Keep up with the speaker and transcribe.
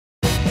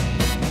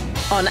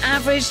On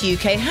average,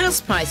 UK house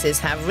prices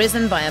have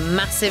risen by a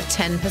massive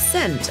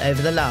 10%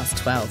 over the last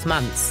 12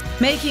 months,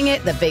 making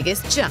it the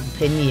biggest jump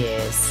in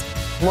years.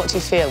 What do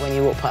you feel when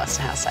you walk past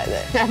a house like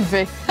this?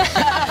 Envy.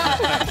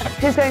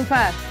 Who's going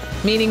first?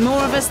 Meaning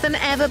more of us than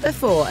ever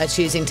before are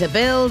choosing to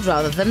build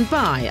rather than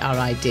buy our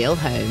ideal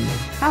home.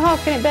 How hard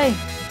can it be?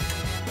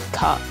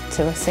 Cut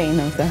to a scene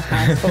of the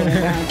house falling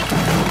down.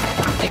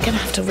 They're going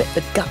to have to rip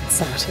the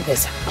guts out of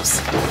this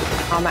house.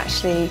 I'm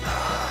actually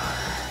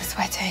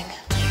sweating.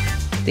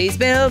 These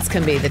builds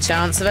can be the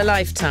chance of a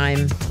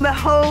lifetime. The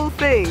whole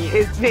thing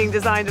is being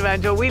designed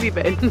around your wheelie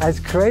bin. As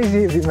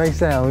crazy as it may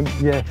sound,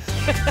 yes.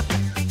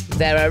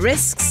 There are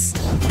risks.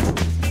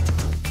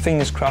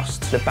 Fingers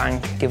crossed the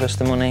bank give us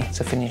the money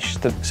to finish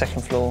the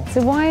second floor.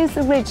 So why is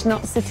the ridge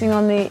not sitting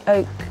on the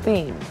oak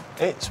beam?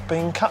 It's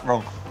been cut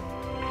wrong.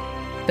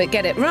 But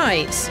get it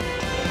right,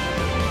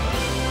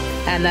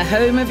 and the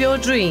home of your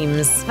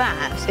dreams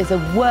That is a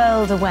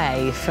world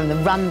away from the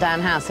rundown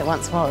house it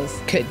once was.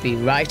 could be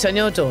right on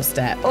your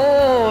doorstep.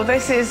 Oh,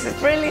 this is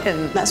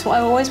brilliant. That's what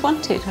I always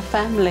wanted, a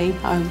family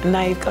home.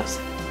 Now you've got...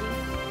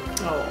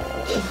 Oh.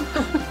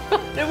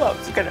 No, what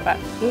was going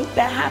about?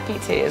 They're happy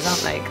tears,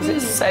 aren't they? Because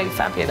it's so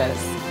fabulous.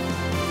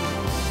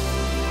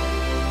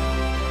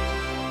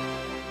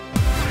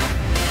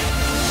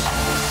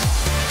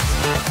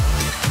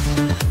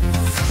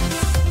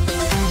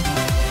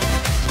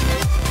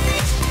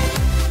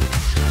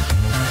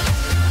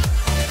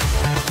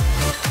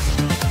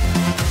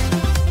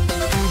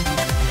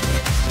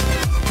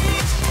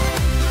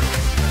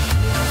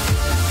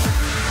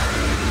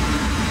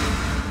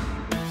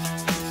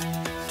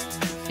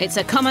 It's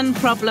a common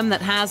problem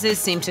that houses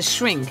seem to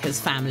shrink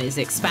as families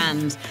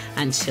expand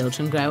and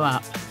children grow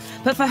up.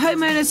 But for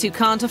homeowners who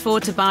can't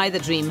afford to buy the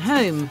dream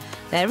home,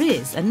 there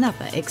is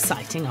another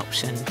exciting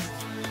option.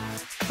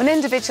 When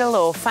individual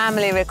or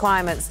family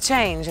requirements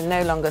change and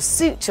no longer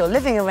suit your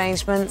living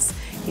arrangements,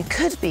 you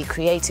could be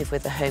creative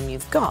with the home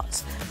you've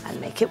got and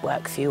make it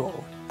work for you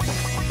all.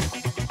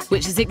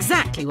 Which is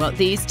exactly what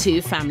these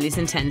two families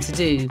intend to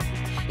do.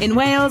 In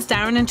Wales,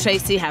 Darren and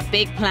Tracy have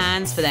big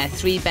plans for their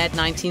 3-bed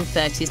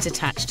 1930s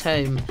detached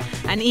home,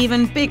 and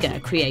even bigger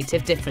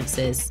creative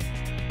differences.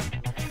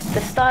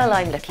 The style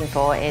I'm looking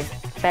for is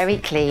very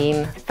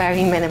clean, very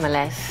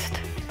minimalist,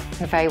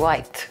 and very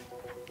white.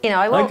 You know,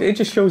 I want... It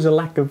just shows a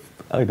lack of,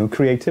 I don't know,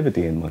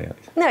 creativity in my eyes.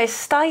 No, it's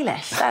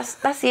stylish. That's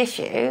the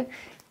issue.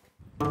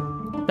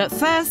 But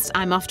first,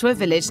 I'm off to a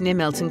village near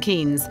Milton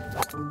Keynes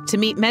to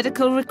meet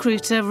medical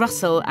recruiter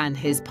Russell and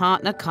his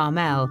partner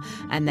Carmel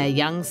and their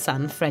young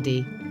son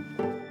Freddie.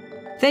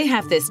 They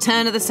have this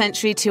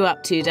turn-of-the-century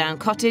 2-up, 2-down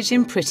cottage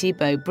in pretty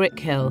Bow Brick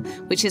Hill,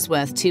 which is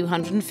worth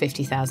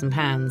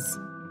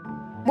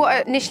 £250,000.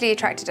 What initially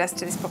attracted us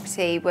to this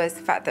property was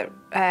the fact that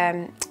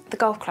the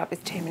golf club is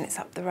 2 minutes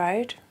up the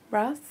road,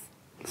 Russ.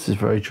 This is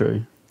very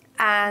true.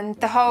 And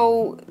the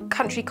whole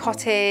country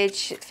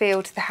cottage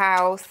feel to the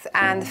house,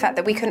 and the fact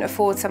that we couldn't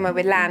afford somewhere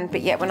with land, but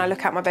yet when I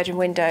look out my bedroom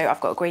window,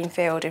 I've got a green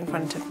field in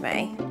front of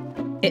me.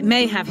 It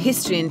may have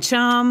history and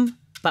charm,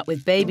 but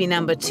with baby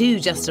number 2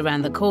 just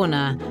around the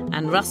corner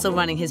and Russell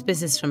running his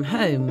business from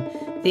home,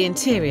 the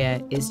interior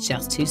is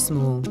just too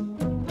small.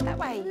 That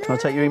way. Can I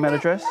take your email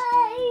address?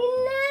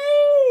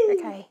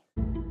 Okay.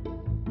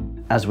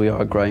 As we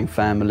are a growing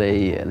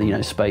family, you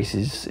know, space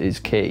is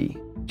key.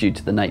 Due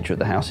to the nature of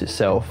the house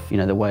itself, you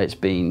know, the way it's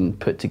been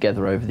put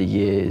together over the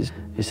years,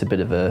 it's a bit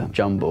of a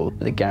jumble.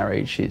 The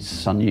garage,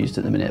 it's unused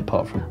at the minute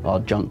apart from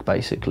our junk,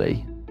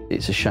 basically.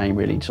 It's a shame,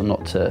 really,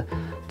 not to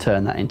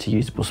turn that into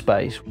usable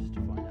space.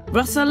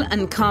 Russell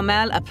and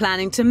Carmel are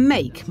planning to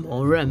make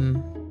more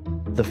room.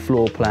 The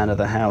floor plan of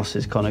the house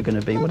is kind of going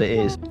to be what it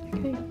is.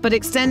 But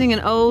extending an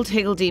old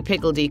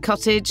higgledy-piggledy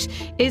cottage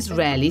is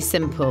rarely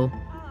simple.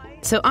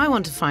 So I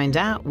want to find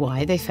out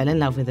why they fell in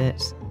love with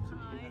it.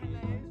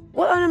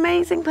 What an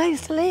amazing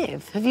place to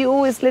live. Have you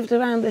always lived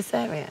around this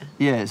area?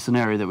 Yeah, it's an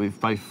area that we've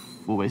both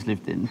always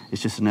lived in.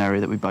 It's just an area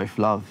that we both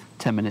love.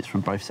 10 minutes from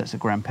both sets of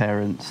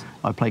grandparents.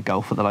 I play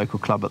golf at the local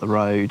club at the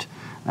road.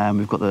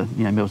 We've got the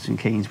Milton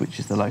Keynes, which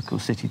is the local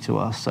city to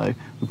us. So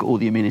we've got all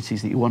the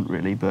amenities that you want,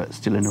 really, but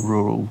still in a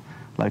rural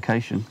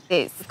location.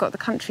 It's got the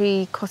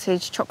country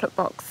cottage, chocolate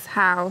box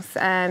house,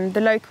 the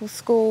local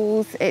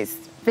schools. It's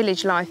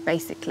village life,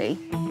 basically.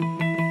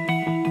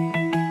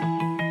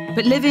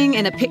 But living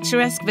in a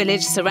picturesque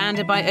village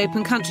surrounded by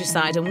open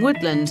countryside and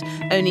woodland,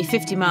 only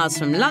 50 miles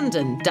from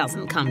London,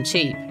 doesn't come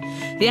cheap.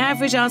 The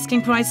average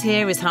asking price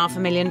here is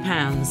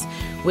 £500,000,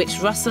 which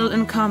Russell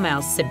and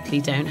Carmel simply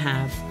don't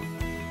have.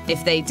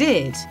 If they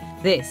did,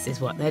 this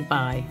is what they'd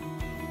buy.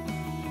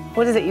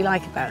 What is it you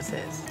like about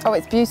it? Oh,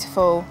 it's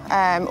beautiful.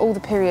 All the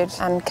period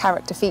and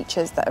character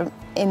features that are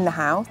in the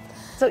house.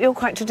 So you're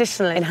quite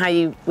traditional in how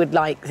you would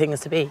like things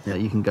to be. Yeah,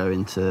 you can go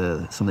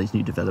into some of these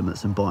new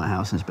developments and buy a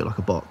house and it's a bit like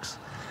a box.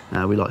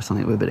 We like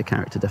something with a bit of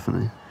character,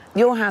 definitely.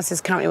 Your house is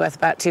currently worth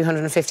about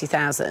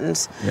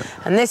 £250,000, yep.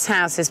 And this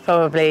house is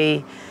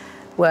probably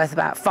worth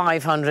about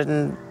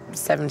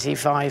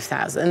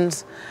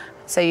 £575,000.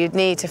 So you'd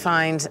need to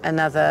find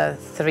another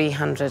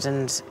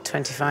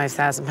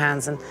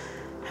 £325,000. And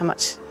How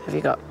much have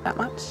you got? That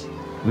much?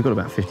 We've got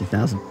about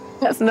 50,000.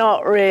 That's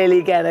not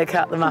really gonna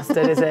cut the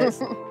mustard, is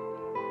it?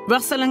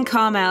 Russell and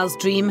Carmel's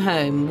dream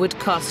home would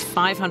cost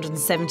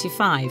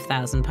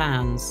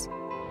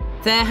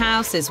 £575,000. Their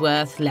house is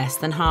worth less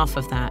than half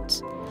of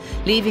that,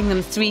 leaving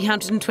them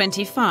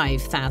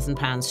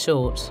 £325,000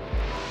 short.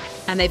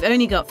 And they've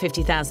only got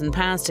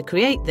 £50,000 to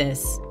create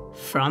this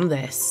from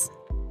this.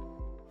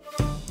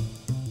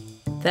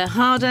 Their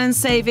hard-earned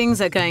savings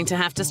are going to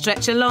have to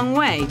stretch a long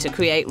way to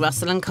create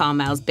Russell and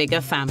Carmel's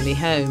bigger family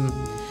home.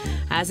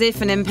 As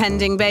if an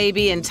impending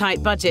baby and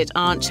tight budget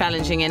aren't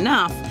challenging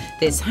enough,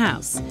 this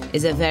house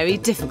is a very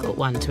difficult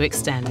one to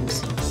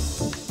extend.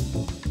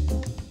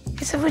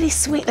 It's a really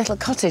sweet little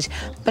cottage,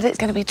 but it's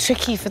going to be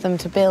tricky for them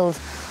to build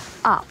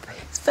up.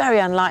 It's very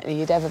unlikely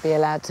you'd ever be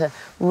allowed to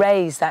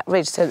raise that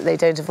ridge so that they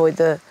don't avoid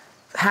the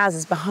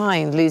houses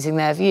behind losing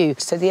their view.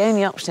 So the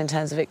only option in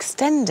terms of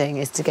extending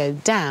is to go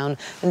down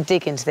and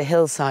dig into the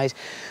hillside,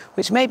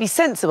 which may be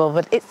sensible,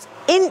 but it's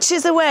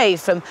inches away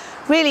from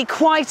really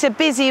quite a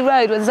busy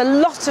road where there's a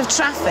lot of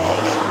traffic.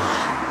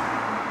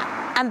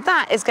 And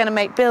that is going to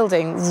make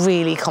building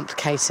really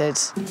complicated.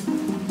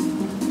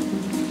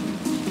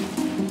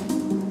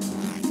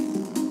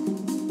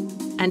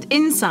 And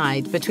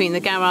inside, between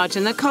the garage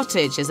and the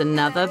cottage, is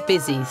another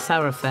busy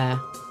thoroughfare.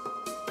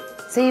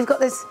 So you've got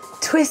this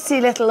twisty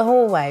little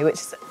hallway, which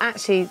is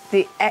actually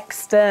the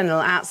external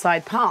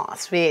outside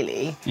path,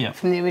 really,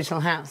 from the original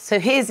house. So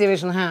here's the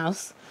original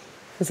house,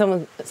 and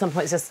someone at some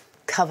point just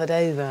covered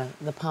over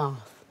the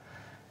path.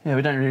 Yeah,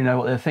 we don't really know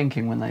what they're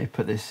thinking when they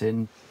put this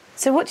in.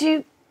 So what do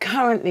you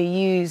currently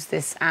use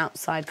this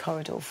outside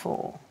corridor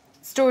for?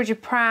 Storage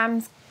of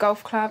prams,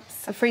 golf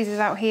clubs, the freezer's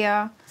out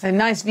here. So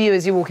nice view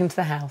as you walk into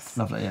the house.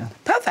 Lovely, yeah.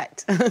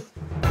 Perfect.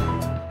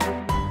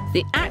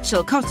 The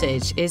actual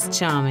cottage is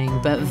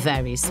charming, but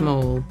very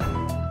small.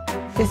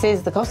 This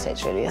is the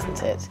cottage, really,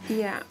 isn't it?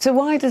 Yeah. So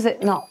why does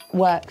it not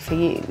work for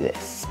you, this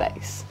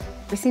space?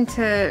 We seem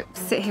to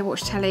sit here,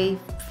 watch telly,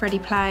 Freddie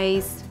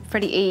plays,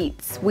 Freddie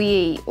eats, we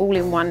eat, all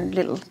in one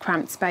little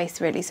cramped space,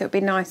 really. So it'd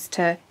be nice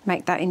to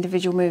make that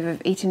individual move of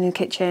eating in the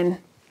kitchen,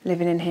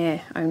 living in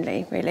here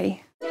only,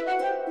 really.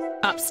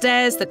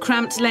 Upstairs, the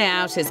cramped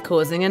layout is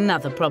causing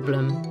another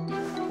problem.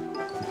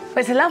 Well,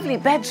 it's a lovely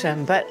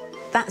bedroom, but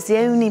that's the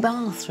only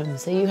bathroom,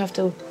 so you have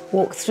to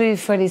walk through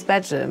Freddie's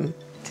bedroom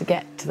to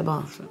get to the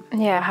bathroom.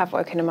 Yeah, I have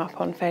woken him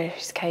up on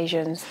various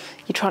occasions.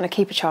 You're trying to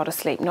keep a child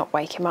asleep, not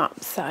wake him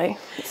up, so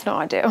it's not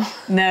ideal.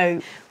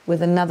 No,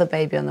 with another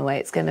baby on the way,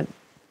 it's going to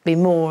be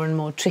more and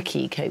more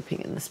tricky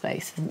coping in the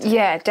space, isn't it?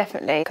 Yeah,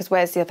 definitely, because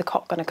where's the other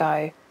cot going to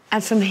go?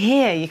 And from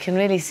here, you can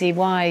really see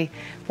why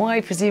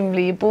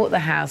presumably you bought the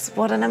house.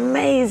 What an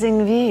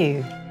amazing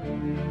view.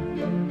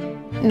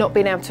 Not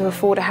being able to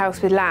afford a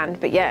house with land,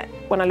 but yet,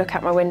 when I look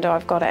out my window,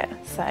 I've got it,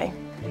 so.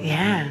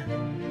 Yeah.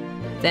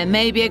 There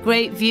may be a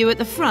great view at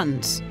the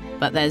front,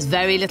 but there's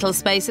very little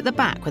space at the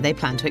back where they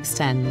plan to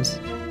extend.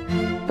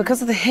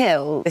 Because of the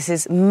hill, this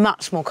is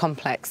much more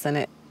complex than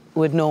it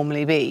would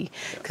normally be,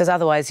 because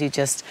otherwise you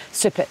just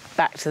strip it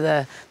back to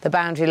the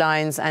boundary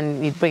lines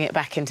and you'd bring it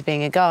back into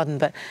being a garden.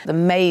 But the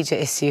major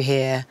issue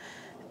here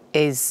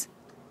is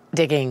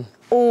digging.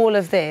 All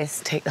of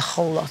this take the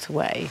whole lot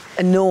away.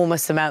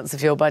 Enormous amounts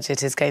of your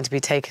budget is going to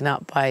be taken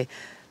up by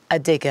a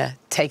digger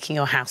taking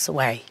your house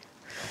away.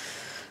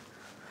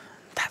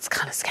 That's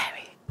kind of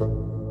scary.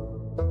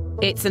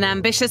 It's an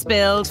ambitious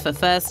build for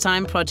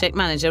first-time project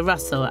manager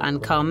Russell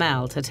and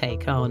Carmel to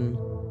take on.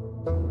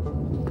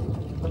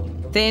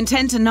 They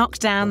intend to knock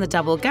down the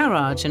double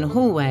garage and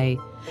hallway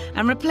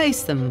and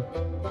replace them.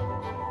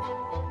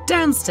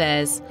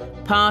 Downstairs,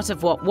 part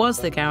of what was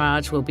the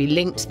garage will be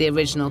linked to the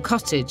original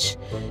cottage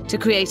to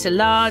create a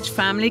large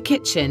family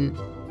kitchen,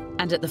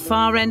 and at the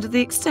far end of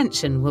the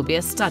extension will be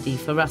a study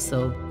for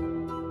Russell.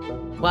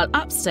 While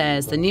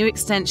upstairs, the new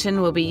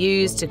extension will be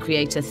used to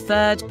create a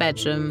third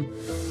bedroom,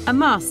 a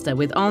master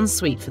with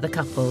ensuite for the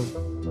couple.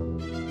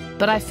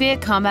 But I fear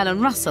Carmel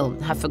and Russell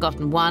have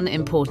forgotten one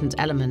important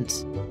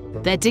element.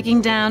 They're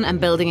digging down and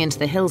building into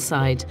the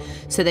hillside,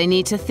 so they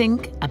need to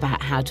think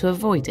about how to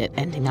avoid it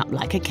ending up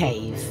like a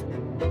cave.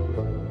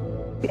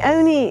 The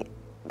only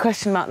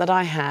question mark that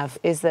I have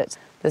is that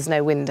there's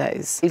no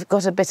windows. You've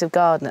got a bit of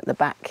garden at the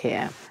back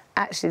here.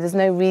 Actually, there's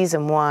no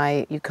reason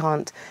why you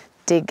can't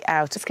dig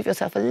out. Just give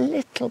yourself a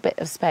little bit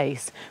of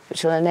space,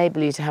 which will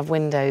enable you to have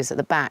windows at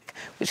the back,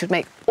 which would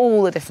make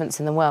all the difference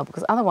in the world,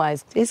 because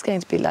otherwise it's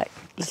going to be like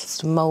a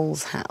little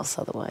mole's house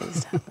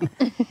otherwise.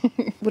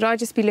 Would I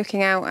just be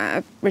looking out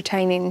at a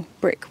retaining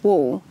brick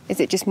wall? Is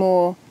it just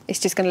more, it's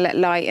just going to let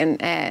light and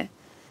air?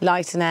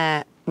 Light and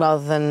air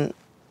rather than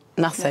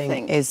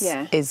nothing. is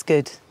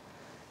good.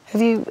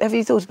 Have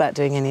you thought about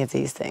doing any of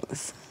these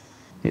things?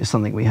 It's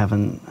something we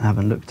haven't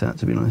looked at,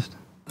 to be honest.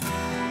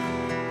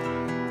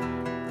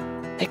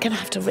 They're going to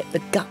have to rip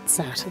the guts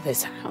out of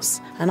this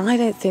house, and I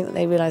don't think that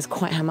they realise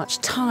quite how much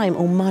time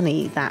or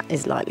money that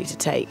is likely to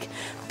take,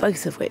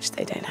 both of which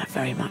they don't have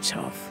very much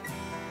of.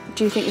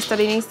 Do you think the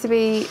study needs to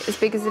be as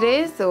big as it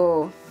is,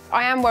 or?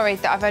 I am worried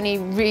that I've only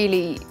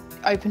really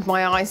opened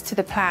my eyes to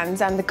the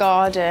plans and the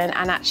garden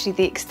and actually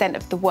the extent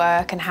of the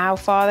work and how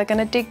far they're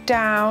going to dig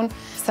down.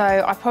 So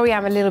I probably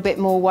am a little bit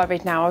more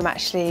worried now. I'm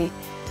actually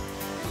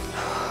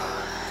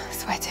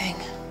sweating.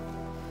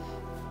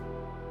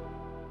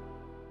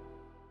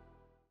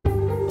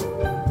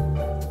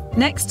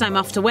 Next, I'm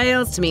off to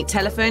Wales to meet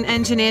telephone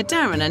engineer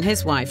Darren and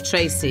his wife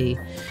Tracy,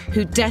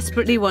 who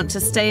desperately want to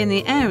stay in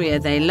the area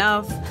they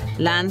love,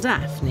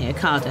 Llandaff, near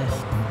Cardiff.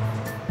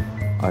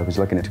 I was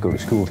lucky enough to go to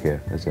school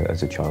here as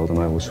a child, and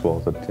I always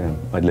swore that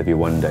I'd live here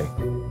one day.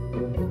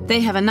 They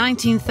have a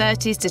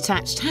 1930s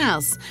detached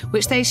house,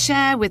 which they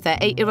share with their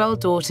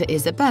 8-year-old daughter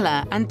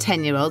Isabella and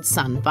 10-year-old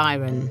son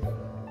Byron.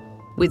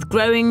 With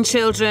growing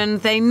children,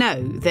 they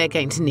know they're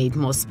going to need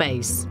more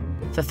space.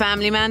 For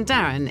family man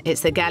Darren,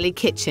 it's the galley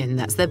kitchen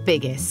that's the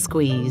biggest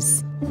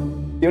squeeze.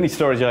 The only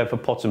storage I have for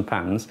pots and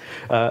pans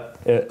are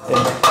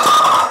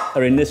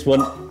in this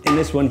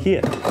one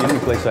here. The only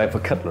place I have for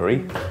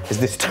cutlery is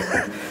this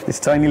this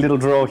tiny little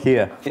drawer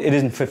here. It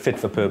isn't fit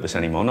for purpose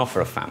anymore, not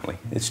for a family.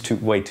 It's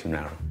way too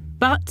narrow.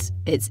 But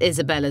it's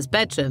Isabella's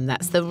bedroom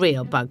that's the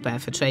real bugbear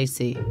for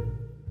Tracy.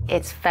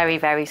 It's very,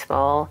 very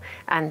small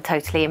and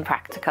totally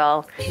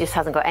impractical. She just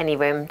hasn't got any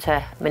room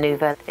to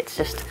manoeuvre. It's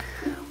just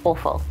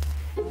awful.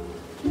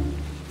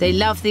 They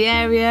love the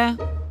area,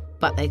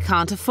 but they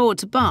can't afford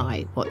to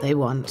buy what they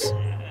want.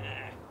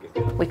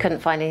 We couldn't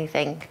find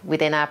anything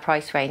within our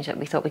price range that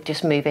we thought we'd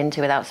just move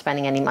into without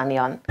spending any money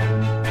on.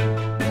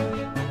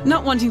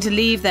 Not wanting to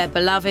leave their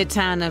beloved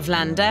town of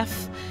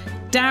Llandaff,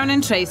 Darren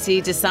and Tracy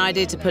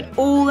decided to put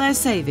all their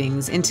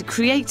savings into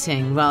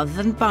creating rather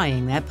than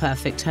buying their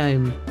perfect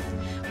home.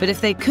 But if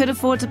they could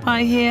afford to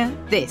buy here,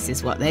 this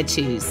is what they'd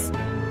choose.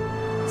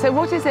 So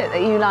what is it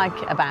that you like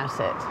about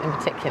it in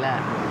particular?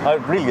 I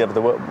really love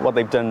what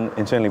they've done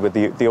internally with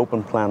the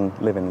open plan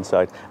living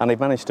inside, and they've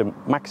managed to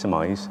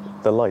maximise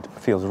the light. It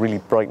feels really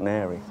bright and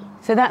airy.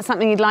 So that's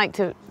something you'd like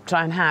to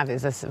try and have,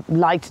 is a sort of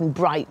light and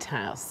bright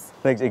house?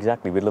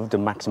 Exactly. We'd love to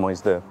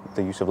maximise the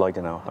use of light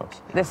in our house.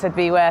 This would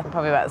be worth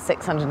probably about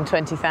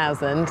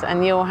 620,000,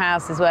 and your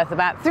house is worth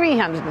about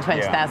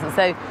 320,000. Yeah.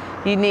 So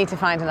you need to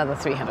find another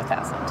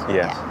 300,000.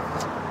 Yes.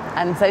 Yeah.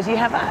 And so do you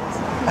have that?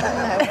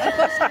 No,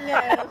 unfortunately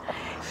no.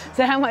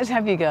 So how much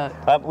have you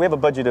got? We have a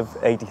budget of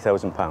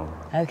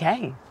 £80,000.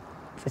 OK.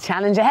 It's a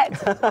challenge ahead.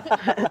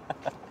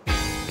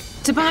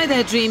 To buy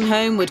their dream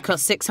home would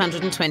cost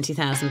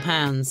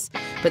 £620,000,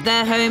 but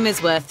their home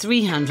is worth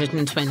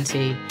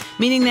 £320,000,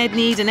 meaning they'd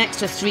need an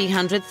extra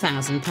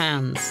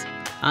 £300,000.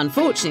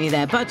 Unfortunately,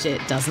 their budget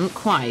doesn't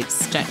quite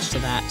stretch to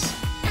that.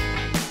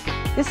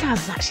 This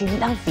house is actually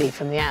lovely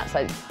from the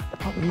outside. The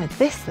problem with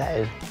this,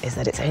 though, is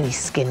that it's only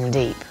skin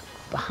deep.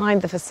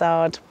 Behind the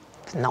facade,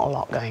 there's not a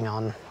lot going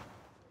on.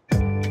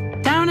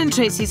 Darren and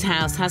Tracy's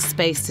house has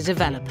space to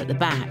develop at the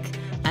back,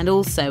 and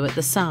also at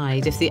the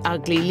side if the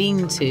ugly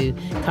lean-to,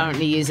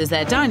 currently used as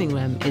their dining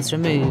room, is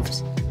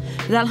removed.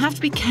 But they'll have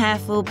to be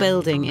careful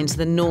building into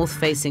the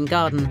north-facing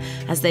garden,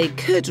 as they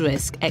could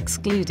risk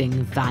excluding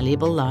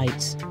valuable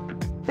light.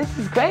 This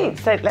is great,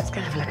 so let's go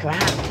have a look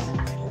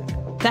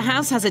around. The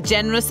house has a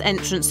generous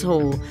entrance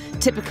hall,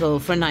 typical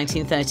for a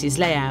 1930s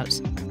layout,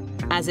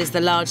 as is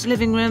the large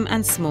living room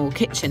and small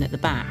kitchen at the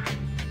back.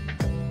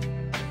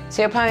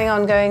 So you're planning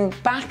on going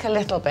back a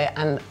little bit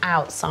and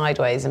out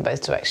sideways in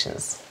both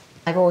directions?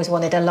 I've always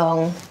wanted a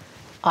long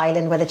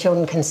island where the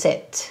children can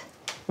sit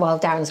while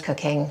Darren's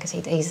cooking, because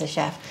he's the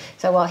chef.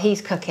 So while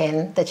he's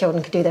cooking, the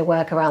children can do their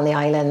work around the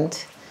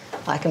island.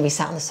 I can be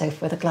sat on the sofa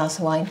with a glass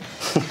of wine.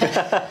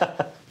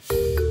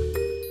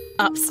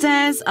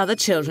 Upstairs are the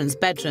children's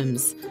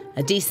bedrooms,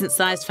 a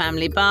decent-sized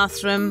family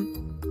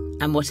bathroom,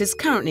 and what is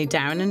currently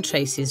Darren and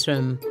Tracy's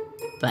room,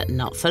 but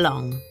not for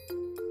long.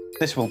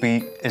 This will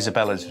be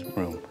Isabella's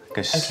room,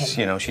 because,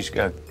 you know, she's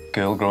a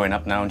girl growing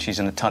up now and she's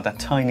in that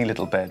tiny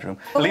little bedroom.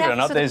 Well, believe it or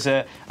not, there's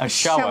a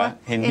shower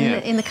in here.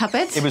 In the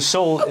cupboard? It was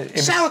sold...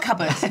 Shower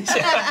cupboard!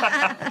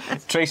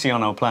 Tracy,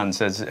 on our plan,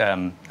 says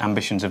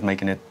ambitions of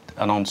making it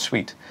an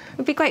ensuite. It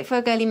would be great for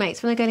our girly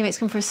mates. When the girly mates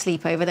come for a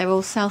sleepover, they're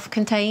all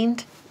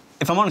self-contained.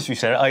 If I'm honest with you,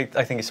 Sarah, I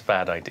think it's a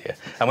bad idea.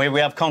 And we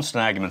have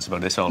constant arguments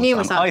about this all the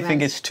Numerous time. arguments. I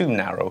think it's too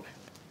narrow.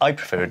 I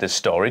prefer it as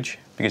storage,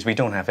 because we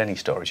don't have any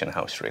storage in the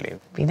house, really.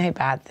 It'd be no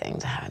bad thing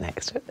to have an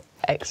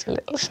extra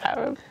little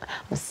shower.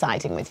 I'm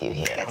siding with you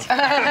here.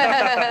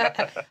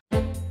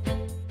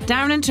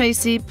 Darren and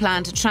Tracy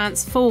plan to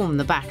transform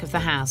the back of the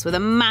house with a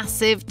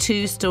massive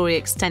 2-storey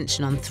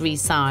extension on 3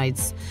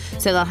 sides,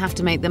 so they'll have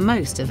to make the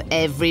most of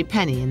every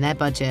penny in their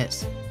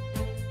budget.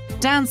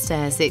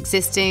 Downstairs, the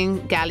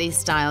existing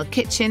galley-style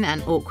kitchen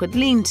and awkward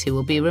lean-to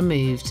will be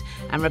removed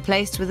and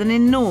replaced with an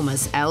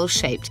enormous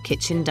L-shaped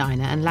kitchen,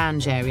 diner and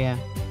lounge area.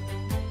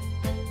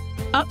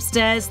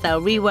 Upstairs,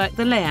 they'll rework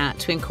the layout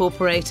to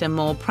incorporate a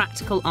more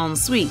practical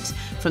ensuite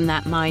from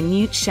that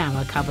minute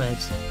shower cupboard.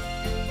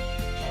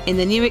 In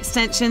the new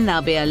extension,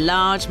 there'll be a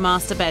large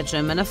master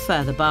bedroom and a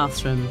further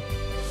bathroom.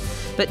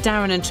 But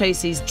Darren and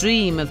Tracy's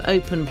dream of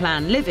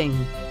open-plan living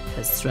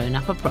has thrown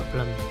up a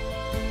problem.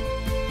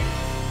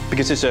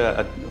 Because it's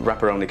a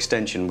wraparound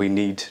extension, we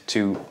need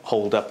to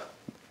hold up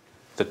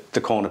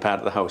the corner part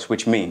of the house,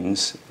 which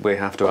means we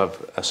have to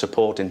have a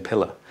supporting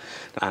pillar.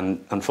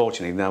 And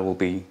unfortunately, that will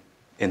be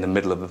in the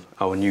middle of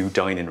our new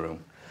dining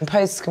room.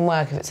 Posts can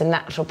work if it's a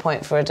natural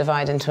point for a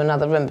divide into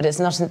another room, but it's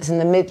not. It's in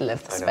the middle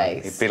of the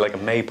space. It'd be like a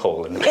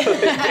maypole. In the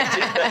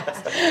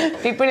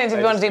It'd be brilliant if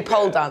you want to do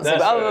pole dancing,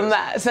 but other than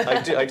that...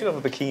 I do have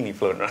a bikini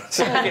floating around.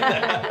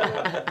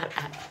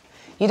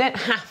 You don't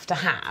have to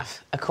have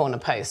a corner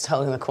post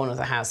holding the corner of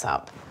the house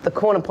up. The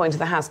corner point of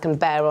the house can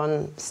bear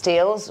on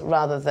steels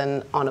rather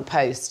than on a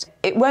post.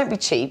 It won't be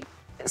cheap.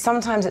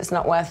 Sometimes it's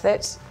not worth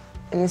it.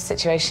 In this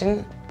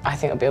situation, I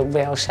think it would be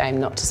a real shame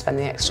not to spend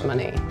the extra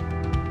money.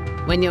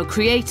 When you're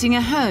creating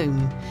a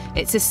home,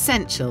 it's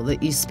essential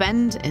that you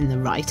spend in the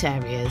right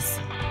areas.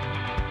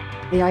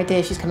 The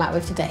idea she's come out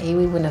with today,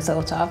 we wouldn't have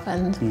thought of,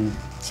 and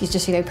she's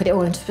just, you know, put it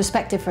all into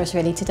perspective for us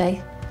really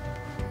today.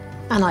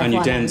 And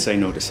you daren't say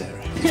no to Sarah.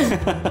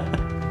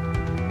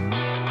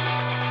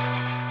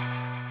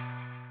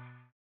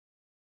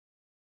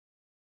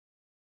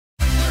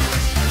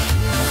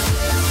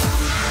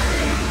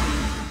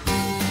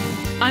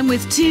 I'm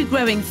with two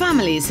growing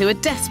families who are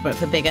desperate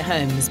for bigger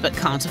homes but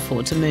can't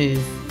afford to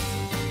move.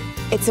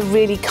 It's a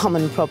really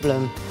common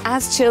problem.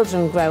 As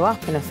children grow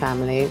up in a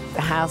family,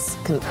 the house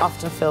can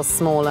often feel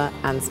smaller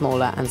and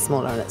smaller and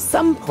smaller, and at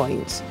some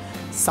point,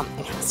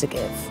 something has to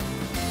give.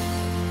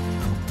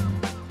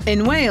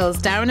 In Wales,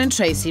 Darren and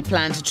Tracy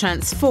plan to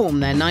transform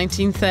their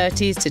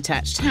 1930s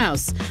detached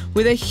house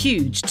with a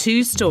huge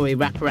two-storey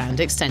wraparound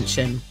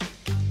extension.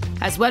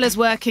 As well as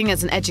working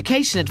as an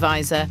education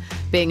advisor,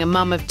 being a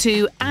mum of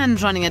two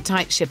and running a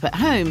tight ship at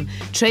home,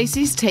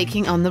 Tracy's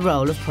taking on the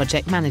role of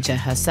project manager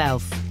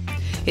herself.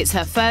 It's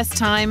her first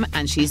time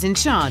and she's in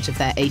charge of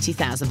their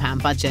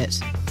 £80,000 budget.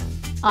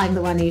 I'm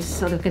the one who's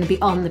sort of going to be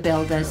on the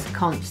builders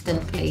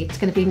constantly. It's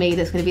going to be me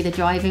that's going to be the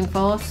driving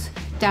force.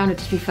 Darren would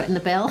just be footing the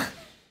bill.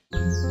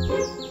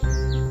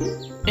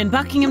 In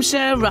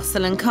Buckinghamshire,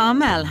 Russell and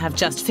Carmel have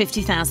just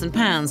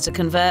 £50,000 to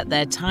convert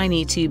their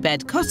tiny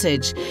two-bed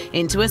cottage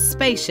into a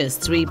spacious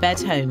three-bed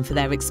home for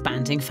their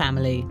expanding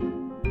family.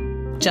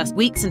 Just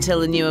weeks until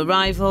the new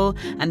arrival,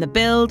 and the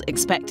build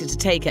expected to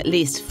take at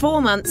least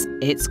 4 months,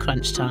 it's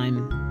crunch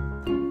time.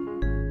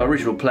 Our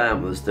original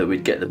plan was that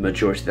we'd get the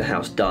majority of the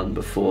house done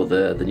before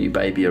the new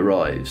baby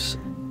arrives.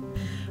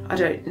 I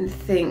don't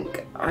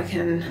think I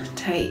can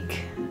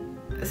take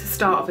the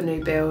start of a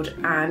new build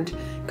and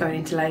going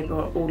into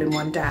labour all in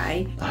one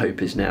day. The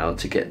hope is now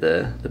to get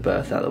the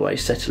birth out of the way,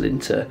 settle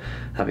into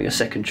having a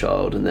second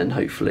child, and then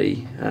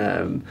hopefully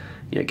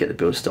get the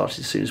build started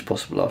as soon as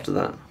possible after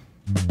that.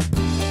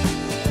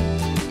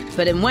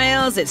 But in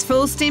Wales, it's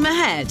full steam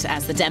ahead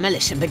as the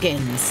demolition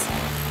begins.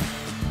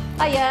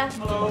 Hiya.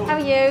 Hello. How are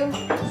you?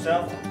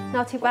 Yourself?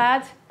 Not too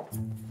bad.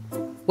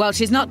 While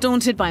she's not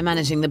daunted by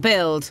managing the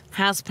build,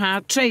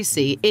 house-proud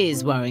Tracy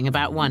is worrying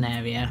about one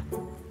area.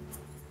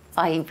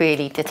 I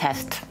really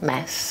detest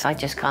mess. I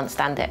just can't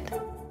stand it.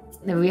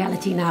 The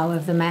reality now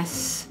of the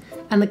mess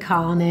and the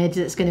carnage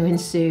that's going to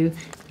ensue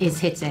is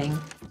hitting.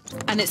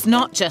 And it's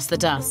not just the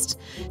dust.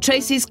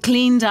 Tracy's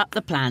cleaned up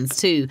the plans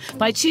too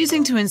by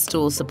choosing to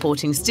install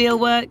supporting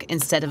steelwork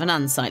instead of an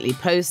unsightly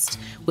post,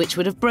 which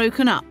would have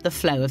broken up the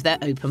flow of their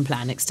open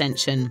plan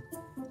extension.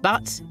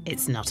 But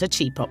it's not a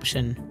cheap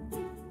option.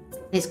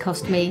 It's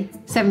cost me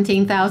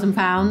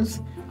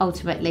 £17,000.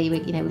 Ultimately, we're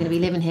going to be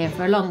living here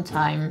for a long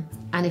time,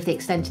 and if the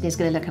extension is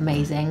going to look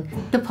amazing,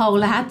 the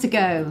pole had to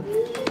go.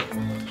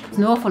 It's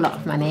an awful lot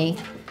of money,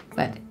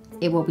 but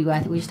it will be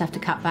worth it. We just have to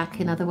cut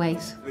back in other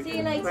ways. See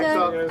you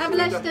later. Have a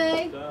nice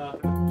day.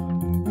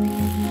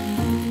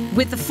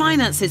 With the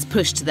finances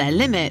pushed to their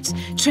limit,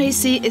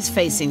 Tracy is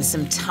facing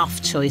some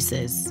tough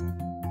choices. Do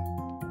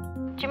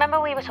you remember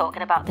we were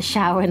talking about the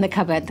shower in the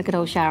cupboard, the good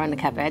old shower in the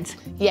cupboard?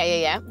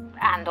 Yeah.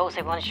 And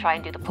also we want to try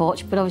and do the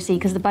porch, but obviously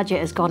because the budget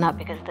has gone up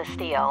because of the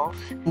steels,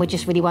 we're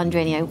just really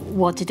wondering,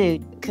 what to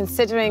do.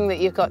 Considering that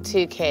you've got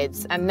 2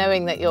 kids and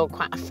knowing that you're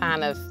quite a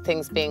fan of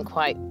things being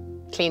quite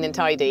clean and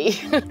tidy.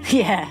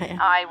 Yeah.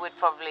 I would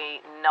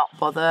probably not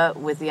bother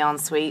with the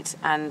ensuite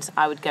and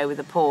I would go with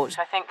the porch.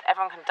 I think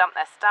everyone can dump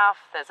their stuff,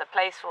 there's a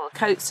place for all the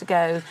coats to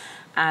go,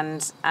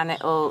 and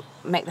it'll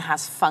make the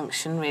house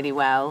function really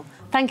well.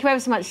 Thank you ever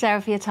so much,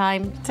 Sarah, for your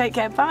time. Take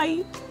care,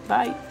 bye.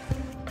 Bye.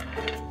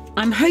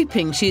 I'm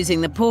hoping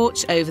choosing the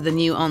porch over the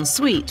new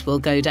ensuite will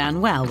go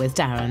down well with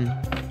Darren.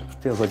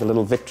 Feels like a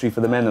little victory for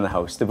the men in the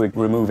house that we're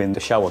removing the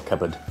shower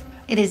cupboard.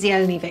 It is the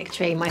only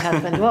victory my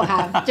husband will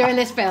have during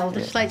this build.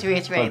 I'd just like to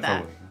reiterate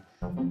that.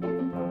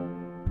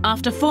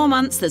 After 4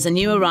 months, there's a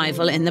new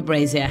arrival in the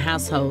Brazier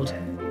household.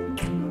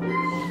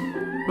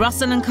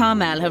 Russell and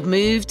Carmel have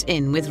moved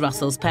in with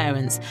Russell's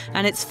parents,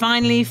 and it's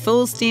finally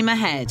full steam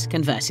ahead,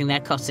 converting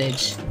their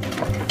cottage.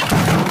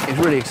 It's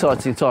a really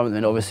exciting time at the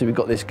minute. Obviously, we've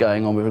got this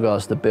going on with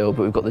regards to the build,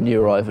 but we've got the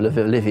new arrival of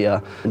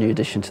Olivia, a new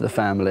addition to the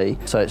family.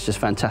 So it's just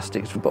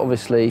fantastic. But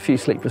obviously, a few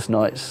sleepless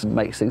nights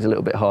makes things a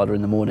little bit harder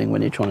in the morning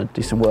when you're trying to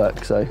do some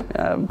work. So,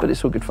 but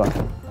it's all good fun.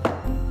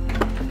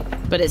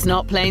 But it's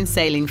not plain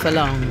sailing for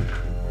long.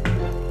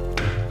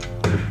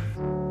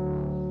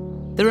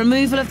 The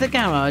removal of the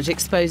garage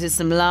exposes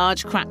some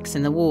large cracks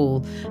in the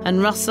wall,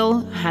 and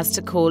Russell has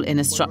to call in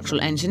a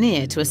structural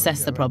engineer to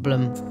assess the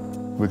problem.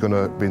 We're going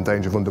to be in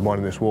danger of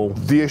undermining this wall.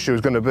 The issue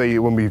is going to be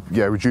when we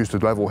reduce the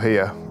level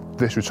here,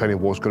 this retaining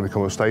wall is going to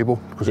become unstable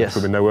because there's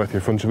going to be no earth in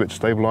front of it to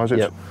stabilise it.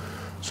 Yep.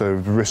 So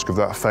the risk of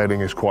that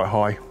failing is quite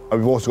high. And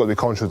we've also got to be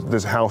conscious that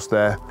there's a house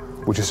there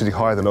which is sitting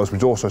higher than us, which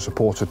is also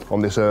supported on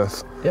this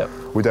earth. Yep.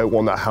 We don't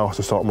want that house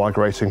to start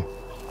migrating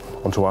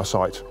onto our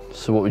site.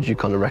 So what would you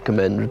kind of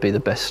recommend would be the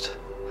best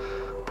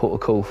port of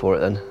call for it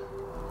then?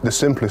 The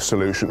simplest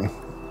solution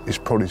is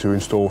probably to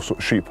install sort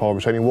of sheet pile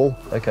retaining wall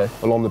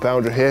along the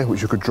boundary here,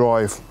 which you could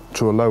drive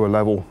to a lower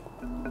level.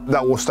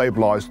 That will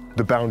stabilise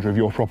the boundary of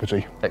your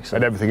property.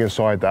 Excellent. And everything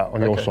inside that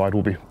on your side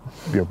will be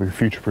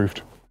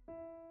future-proofed.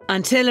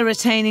 Until a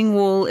retaining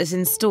wall is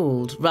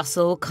installed,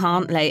 Russell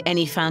can't lay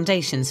any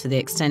foundations for the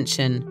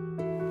extension.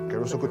 Okay,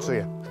 Russell, good to see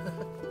you.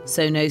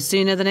 So no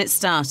sooner than it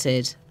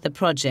started, the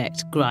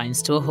project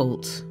grinds to a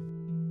halt.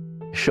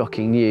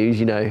 Shocking news,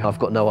 you know, I've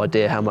got no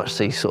idea how much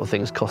these sort of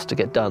things cost to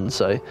get done,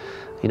 so,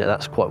 you know,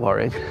 that's quite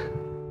worrying.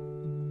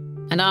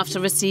 And after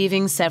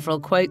receiving several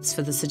quotes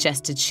for the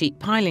suggested sheet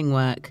piling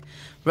work,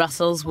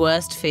 Russell's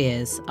worst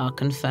fears are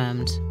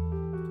confirmed.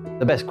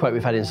 The best quote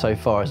we've had in so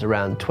far is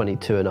around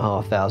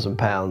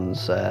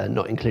 £22,500,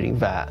 not including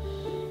VAT.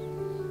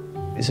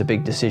 It's a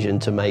big decision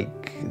to make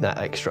that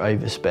extra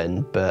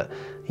overspend, but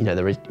you know,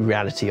 the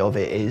reality of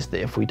it is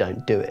that if we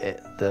don't do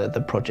it,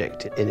 the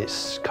project in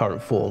its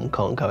current form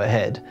can't go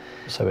ahead.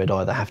 So we'd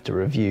either have to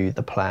review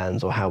the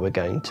plans or how we're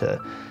going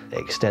to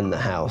extend the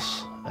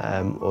house,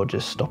 or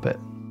just stop it.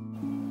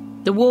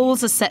 The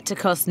walls are set to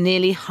cost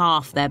nearly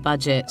half their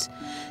budget.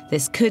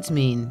 This could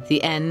mean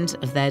the end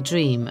of their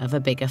dream of a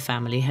bigger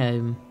family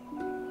home.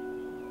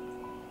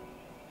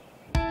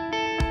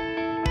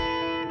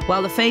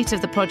 While the fate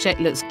of the project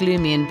looks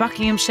gloomy in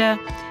Buckinghamshire,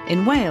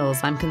 in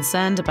Wales I'm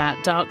concerned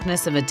about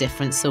darkness of a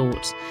different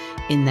sort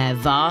in their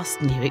vast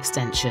new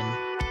extension.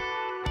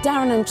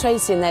 Darren and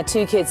Tracy and their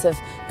 2 kids have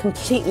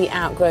completely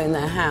outgrown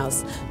their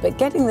house, but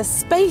getting the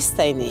space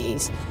they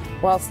need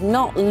whilst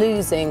not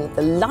losing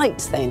the light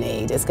they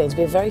need is going to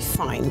be a very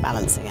fine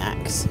balancing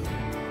act.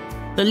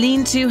 The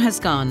lean-to has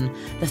gone,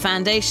 the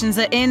foundations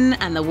are in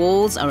and the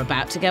walls are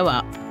about to go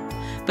up.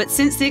 But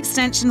since the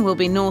extension will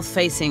be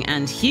north-facing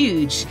and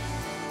huge,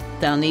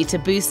 they'll need to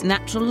boost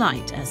natural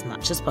light as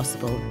much as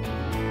possible.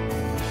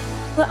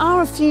 There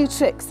are a few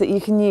tricks that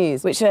you can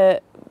use which are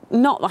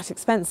not that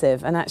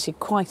expensive and actually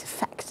quite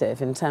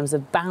effective in terms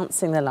of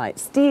bouncing the light,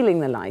 stealing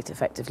the light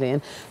effectively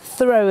and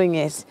throwing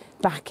it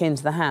back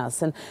into the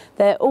house. And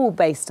they're all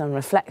based on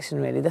reflection,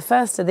 really. The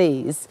first of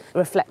these,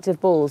 reflective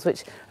balls,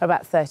 which are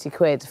about 30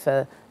 quid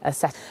for a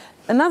set.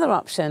 Another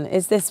option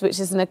is this, which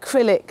is an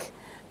acrylic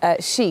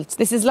sheet.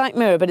 This is like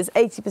mirror, but it's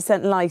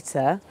 80%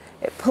 lighter.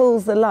 It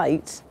pulls the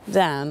light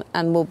down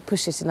and will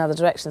push it in other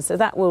directions, so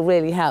that will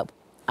really help.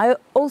 I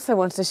also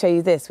wanted to show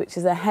you this, which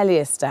is a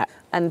heliostat,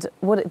 and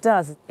what it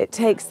does, it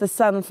takes the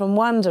sun from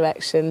one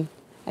direction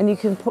and you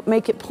can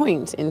make it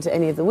point into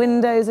any of the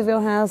windows of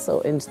your house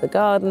or into the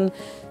garden,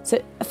 so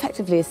it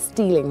effectively is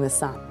stealing the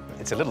sun.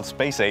 It's a little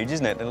space age,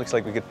 isn't it? It looks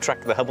like we could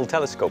track the Hubble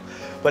telescope.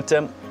 But,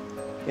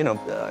 you know,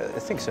 I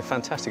think it's a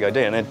fantastic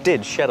idea, and it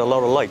did shed a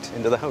lot of light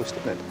into the house,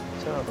 didn't it?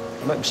 So,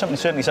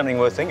 certainly something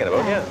worth thinking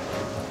about, yeah.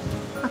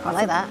 I quite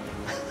like that.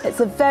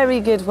 It's a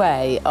very good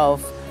way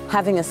of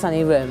having a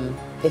sunny room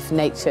if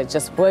nature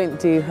just won't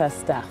do her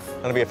stuff.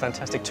 That'll be a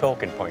fantastic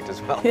talking point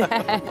as well.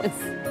 Yes.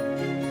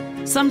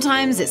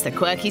 Sometimes it's the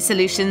quirky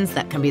solutions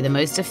that can be the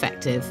most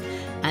effective,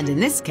 and in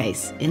this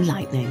case,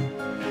 enlightening.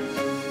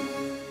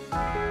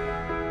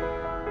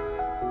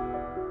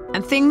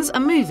 And things are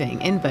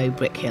moving in Bow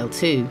Brick Hill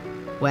too,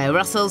 where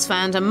Russell's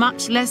found a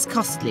much less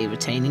costly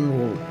retaining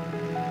wall.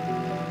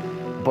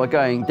 By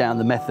going down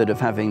the method of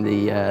having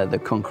the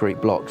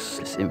concrete blocks,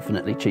 it's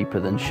infinitely cheaper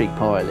than sheet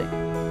piling.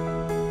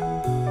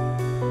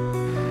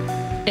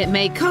 It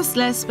may cost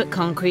less, but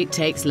concrete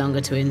takes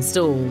longer to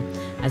install,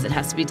 as it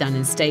has to be done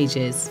in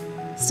stages.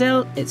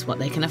 Still, it's what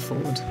they can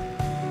afford.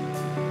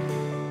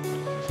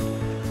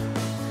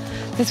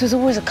 This was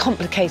always a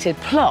complicated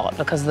plot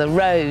because of the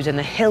road and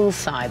the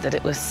hillside that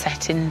it was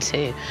set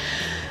into.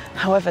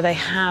 However, they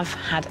have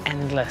had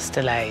endless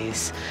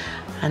delays.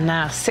 And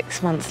now,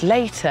 6 months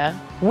later,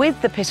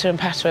 with the pitter and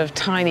patter of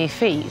tiny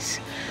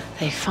feet,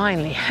 they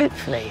finally,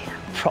 hopefully,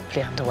 are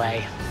properly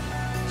underway.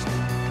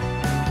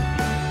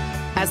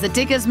 As the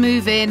diggers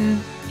move in,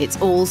 it's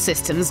all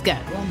systems go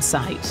on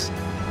site.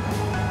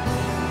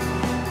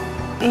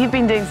 You've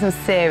been doing some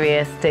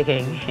serious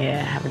digging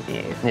here, haven't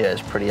you? Yeah,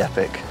 it's pretty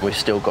epic. We've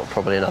still got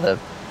probably another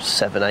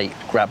 7, 8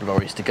 grab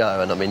lorries to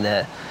go, and I mean,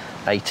 they're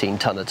 18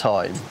 tonne a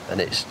time, and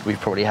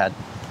we've probably had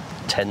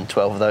 10,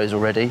 12 of those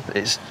already.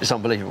 It's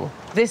unbelievable.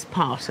 This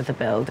part of the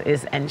build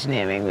is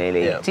engineering,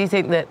 really. Yeah. Do you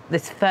think that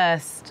this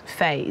first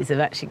phase of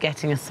actually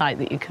getting a site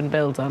that you can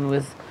build on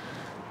was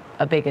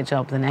a bigger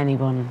job than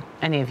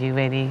any of you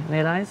really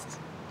realised?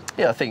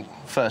 Yeah, I think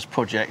first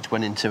project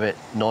went into it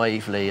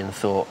naively and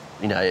thought,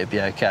 you know, it'd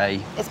be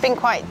okay. It's been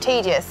quite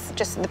tedious,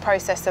 just the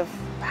process of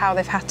how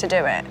they've had to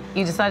do it.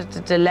 You decided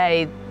to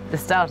delay the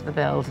start of the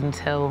build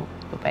until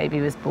your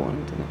baby was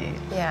born, didn't you?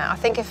 Yeah, I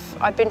think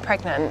if I'd been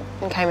pregnant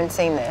and came and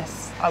seen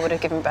this, I would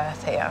have given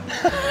birth here.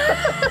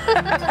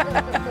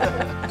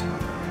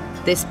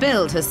 This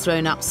build has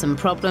thrown up some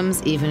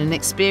problems even an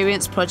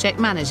experienced project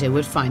manager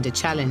would find a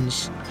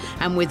challenge.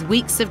 And with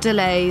weeks of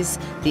delays,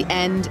 the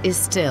end is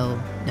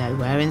still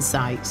nowhere in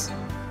sight.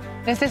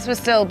 If this was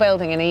still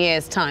building in a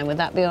year's time, would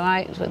that be all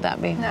right? Would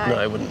that be? No.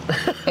 No, it wouldn't.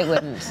 It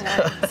wouldn't.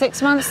 No.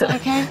 6 months,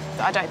 okay?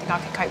 I don't think I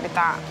could cope with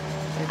that.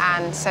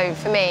 And so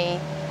for me,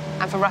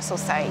 and for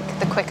Russell's sake,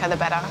 the quicker the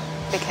better,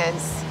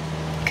 because...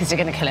 Because you're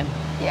going to kill him.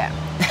 Yeah.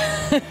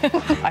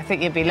 I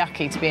think you'd be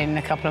lucky to be in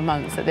a couple of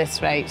months at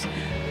this rate.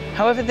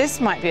 However, this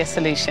might be a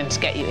solution to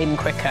get you in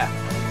quicker.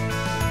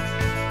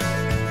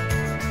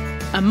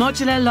 A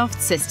modular loft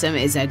system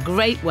is a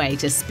great way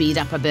to speed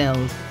up a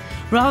build.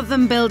 Rather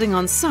than building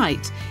on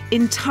site,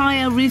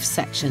 entire roof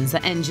sections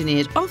are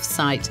engineered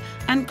off-site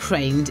and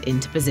craned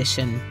into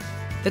position.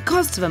 The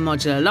cost of a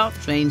modular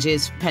loft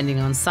ranges depending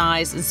on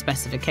size and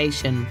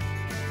specification.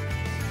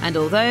 And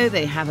although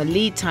they have a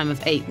lead time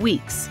of 8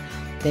 weeks,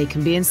 they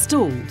can be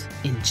installed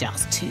in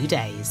just 2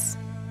 days.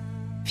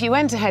 If you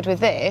went ahead with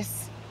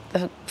this,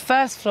 the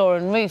first floor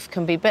and roof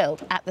can be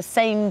built at the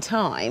same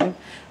time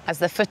as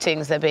the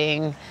footings are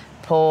being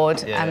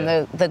poured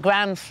and the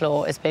ground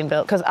floor is being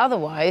built. Because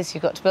otherwise,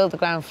 you've got to build the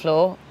ground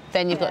floor,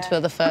 then you've got to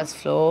build the first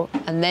floor,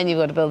 and then you've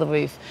got to build the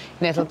roof.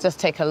 You know, it'll just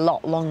take a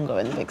lot longer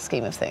in the big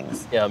scheme of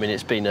things. Yeah, I mean,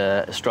 it's been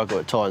a struggle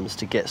at times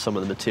to get some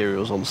of the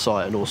materials on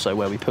site and also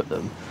where we put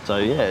them. So,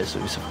 yeah, it's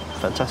a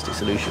fantastic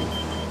solution.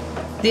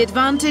 The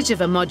advantage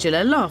of a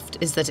modular loft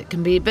is that it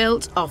can be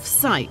built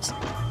off-site,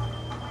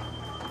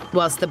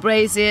 whilst the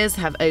braziers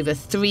have over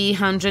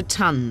 300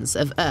 tonnes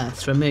of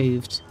earth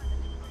removed.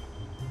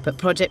 But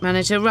project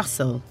manager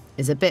Russell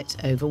is a bit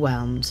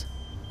overwhelmed.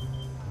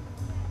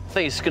 I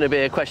think it's going to be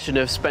a question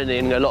of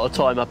spending a lot of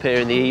time up here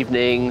in the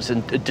evenings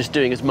and just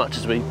doing as much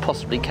as we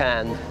possibly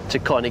can to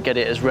kind of get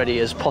it as ready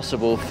as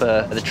possible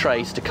for the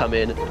trays to come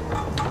in.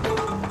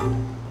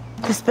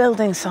 This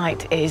building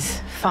site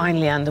is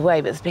finally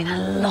underway, but there's been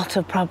a lot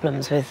of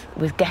problems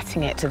with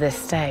getting it to this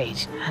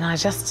stage. And I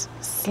just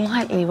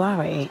slightly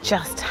worry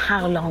just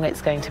how long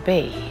it's going to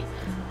be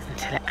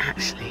until it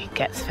actually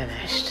gets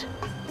finished.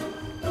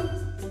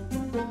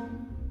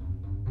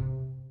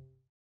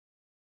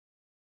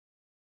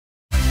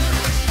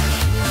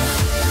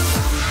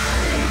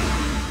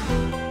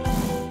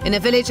 In a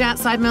village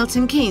outside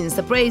Milton Keynes,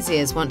 the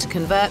Braziers want to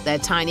convert their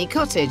tiny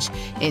cottage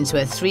into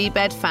a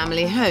 3-bed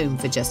family home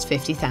for just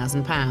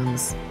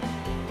 £50,000.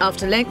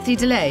 After lengthy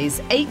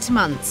delays, 8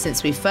 months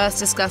since we first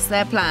discussed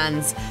their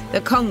plans,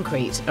 the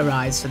concrete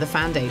arrives for the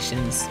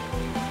foundations.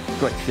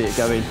 Great to see it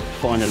going,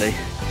 finally.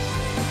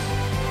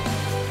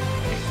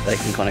 They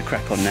can kind of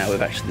crack on now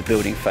with actually the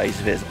building phase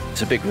of it.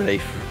 It's a big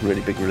relief,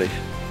 really big relief.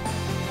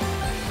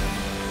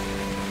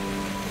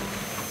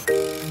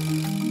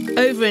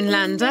 Over in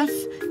Llandaff,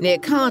 near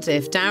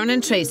Cardiff, Darren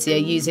and Tracy are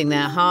using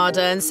their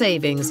hard-earned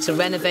savings to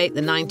renovate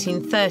the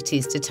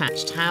 1930s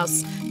detached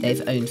house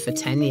they've owned for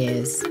 10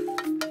 years.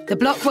 The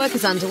block work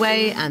is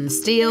underway and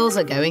steels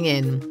are going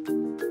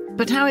in.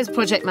 But how is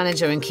project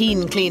manager and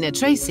keen cleaner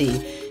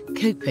Tracy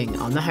coping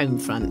on the home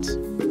front?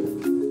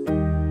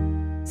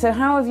 So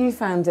how have you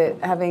found it,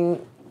 having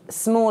a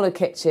smaller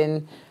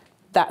kitchen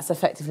that's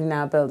effectively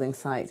now a building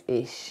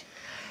site-ish?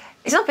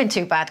 It's not been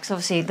too bad because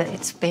obviously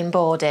it's been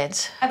boarded.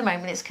 At the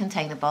moment it's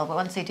containerable, but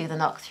once they do the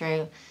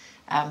knock-through,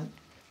 I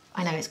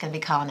know it's going to be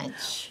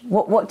carnage.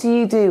 What do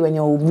you do when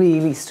you're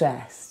really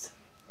stressed?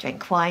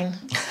 Drink wine.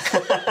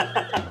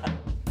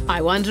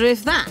 I wonder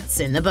if that's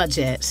in the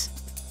budget.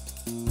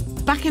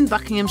 Back in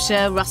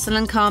Buckinghamshire, Russell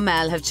and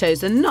Carmel have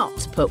chosen not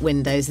to put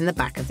windows in the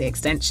back of the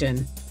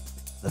extension.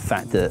 The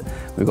fact that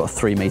we've got a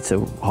 3-metre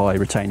high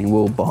retaining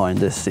wall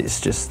behind us,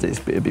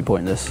 it'd be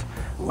pointless.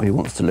 Who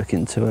wants to look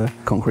into a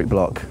concrete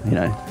block, you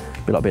know,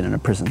 it'd be like being in a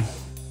prison.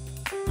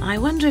 I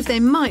wonder if they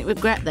might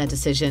regret their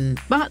decision,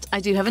 but I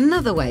do have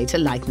another way to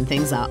lighten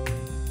things up.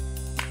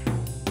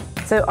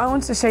 So I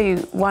wanted to show you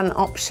one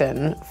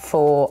option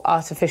for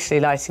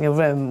artificially lighting a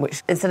room,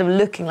 which instead of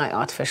looking like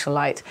artificial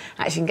light,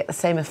 actually can get the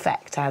same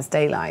effect as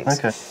daylight.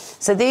 Okay.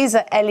 So these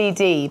are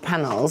LED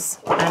panels,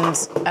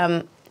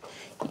 and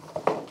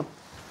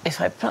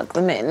if I plug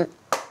them in,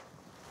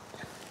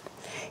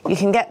 you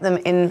can get them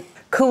in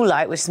cool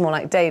light, which is more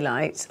like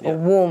daylight, or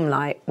warm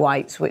light,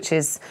 white, which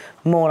is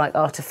more like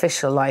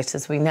artificial light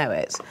as we know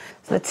it.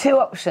 So the two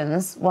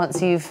options,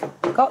 once you've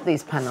got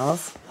these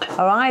panels,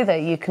 are either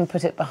you can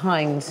put it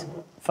behind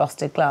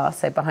frosted glass,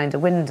 so behind a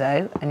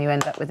window, and you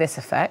end up with this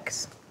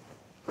effect,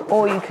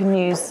 or you can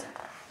use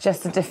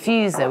just a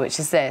diffuser, which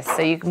is this.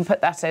 So you can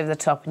put that over the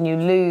top and you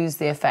lose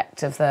the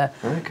effect of the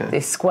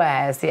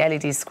squares, the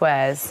LED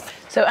squares.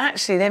 So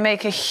actually they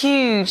make a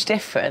huge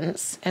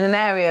difference in an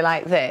area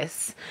like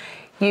this.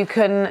 You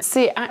can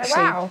see it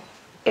actually,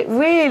 it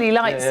really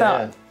lights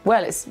up.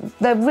 Well,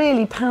 they're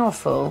really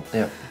powerful.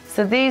 Yeah.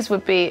 So these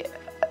would be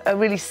a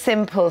really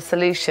simple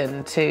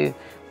solution to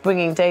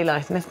bringing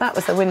daylight. And if that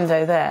was the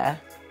window there,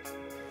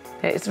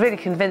 It's really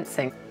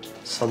convincing.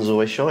 Sun's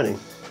always shining.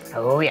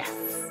 Oh, yes.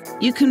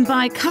 You can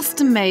buy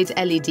custom-made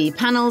LED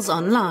panels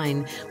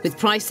online with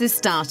prices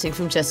starting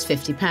from just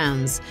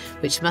 £50,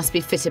 which must be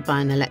fitted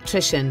by an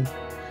electrician.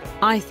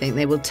 I think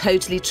they will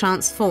totally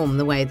transform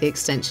the way the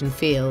extension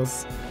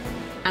feels.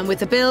 And with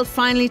the build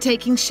finally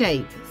taking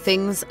shape,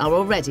 things are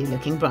already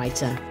looking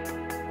brighter.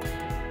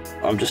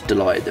 I'm just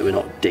delighted that we're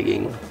not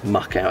digging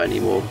muck out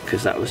anymore,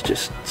 because that was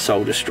just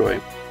soul-destroying.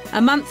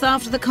 A month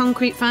after the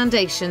concrete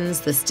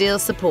foundations, the steel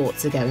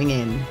supports are going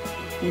in.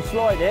 You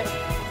slide it.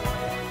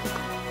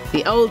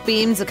 The old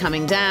beams are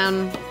coming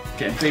down.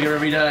 Getting bigger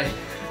every day.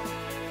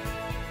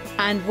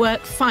 And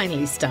work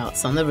finally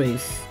starts on the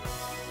roof.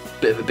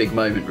 Bit of a big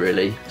moment,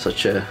 really.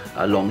 Such a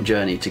long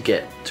journey to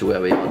get to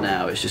where we are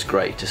now. It's just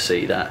great to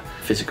see that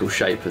physical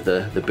shape of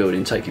the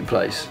building taking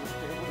place.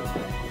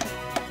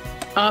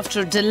 After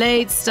a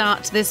delayed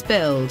start to this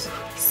build,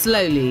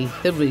 slowly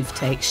the roof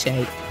takes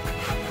shape.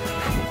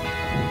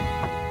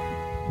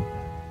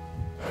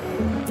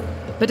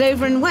 But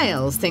over in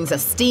Wales, things are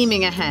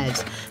steaming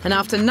ahead, and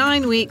after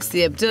 9 weeks,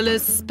 the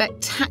Abdullah's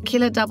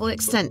spectacular double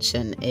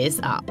extension is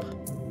up.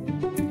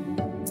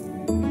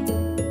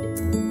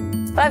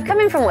 I've come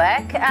in from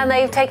work and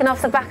they've taken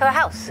off the back of the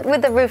house.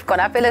 With the roof gone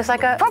up, it looks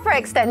like a proper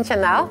extension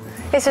now.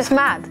 It's just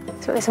mad.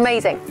 It's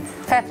amazing.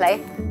 Fair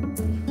play.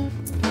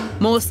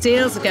 More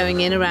steels are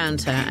going in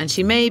around her, and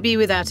she may be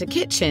without a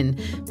kitchen,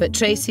 but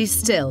Tracy's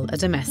still a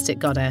domestic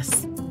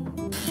goddess.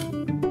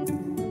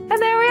 And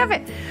there we have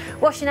it.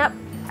 Washing up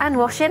and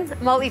washing,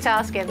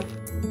 multitasking.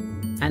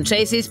 And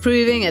Tracy's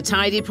proving a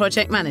tidy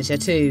project manager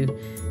too,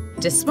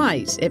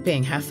 despite it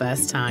being her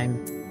first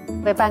time.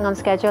 We're bang on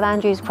schedule.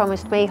 Andrew's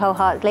promised me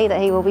wholeheartedly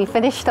that he will be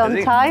finished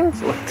on time.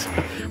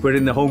 We're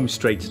in the home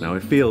straight now.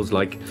 It feels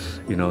like,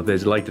 you know,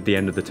 there's light at the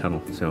end of the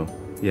tunnel. So,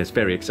 yes,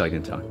 very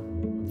exciting time.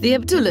 The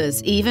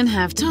Abdullahs even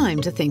have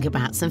time to think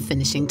about some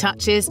finishing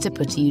touches to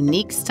put a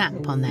unique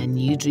stamp on their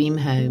new dream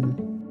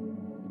home.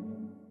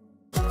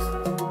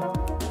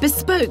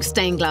 Bespoke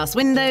stained glass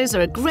windows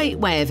are a great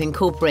way of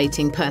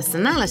incorporating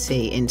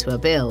personality into a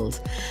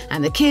build,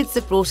 and the kids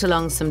have brought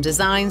along some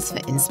designs for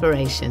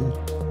inspiration.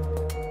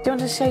 Do you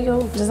want to show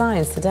your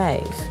designs to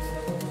Dave?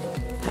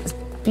 That's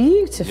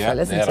beautiful,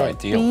 isn't it?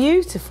 Ideal.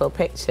 Beautiful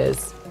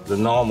pictures. The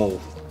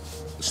normal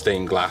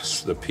stained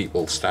glass that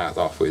people start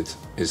off with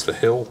is the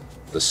hill,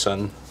 the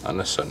sun and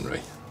the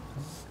sunray.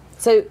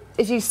 So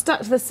if you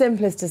stuck to the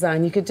simplest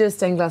design, you could do a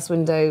stained glass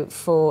window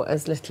for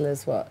as little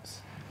as what?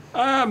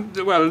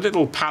 Well, a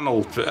little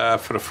panel for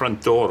a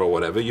front door or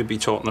whatever, you'd be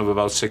talking of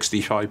about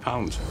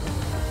 £65.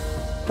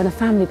 When a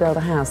family build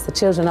a house, the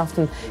children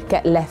often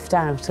get left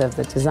out of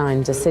the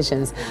design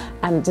decisions,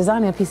 and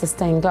designing a piece of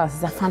stained glass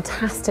is a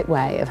fantastic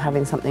way of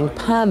having something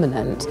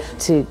permanent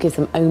to give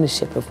them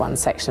ownership of one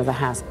section of the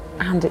house,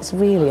 and it's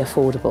really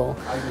affordable.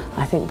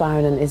 I think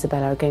Byron and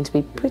Isabella are going to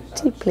be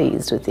pretty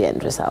pleased with the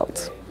end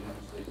result.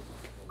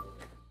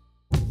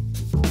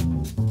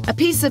 A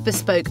piece of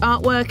bespoke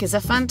artwork is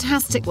a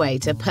fantastic way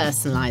to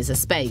personalise a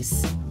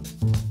space.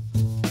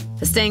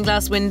 The stained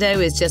glass window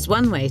is just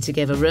one way to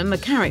give a room a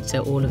character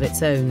all of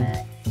its own.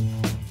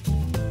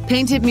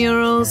 Painted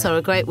murals are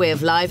a great way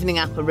of livening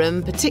up a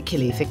room,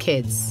 particularly for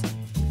kids.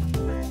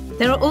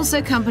 There are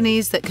also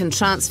companies that can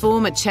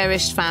transform a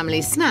cherished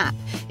family snap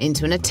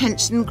into an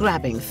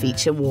attention-grabbing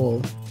feature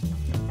wall.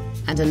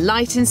 And a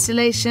light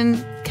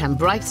installation can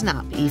brighten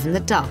up even the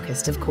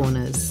darkest of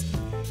corners.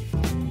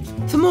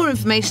 For more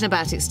information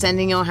about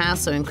extending your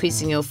house or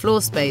increasing your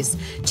floor space,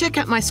 check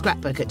out my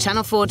scrapbook at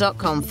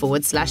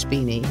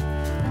channel4.com/Beeny.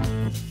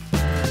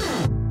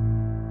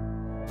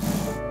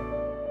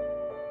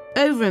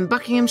 Over in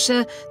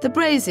Buckinghamshire, the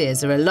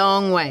braziers are a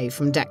long way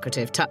from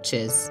decorative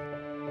touches.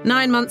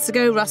 9 months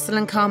ago, Russell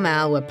and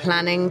Carmel were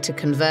planning to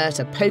convert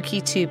a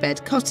pokey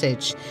 2-bed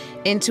cottage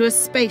into a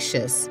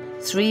spacious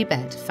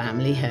 3-bed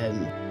family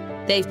home.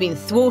 They've been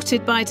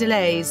thwarted by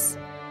delays.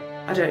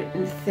 I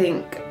don't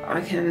think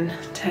I can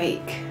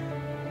take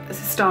the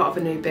start of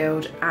a new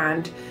build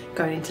and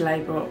going into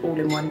labour all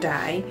in one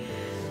day.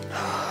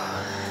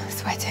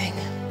 Sweating.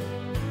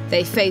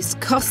 They face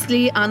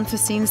costly,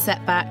 unforeseen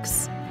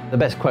setbacks. The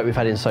best quote we've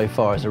had in so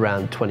far is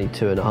around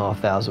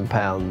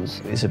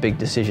 £22,500. It's a big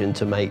decision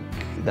to make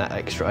that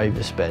extra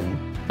overspend.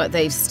 But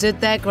they've stood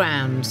their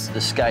ground.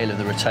 The scale of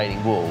the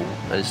retaining wall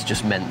has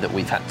just meant that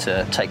we've had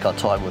to take our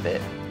time with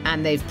it.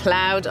 And they've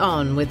ploughed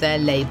on with their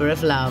labour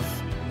of love.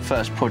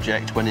 First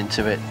project, went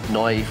into it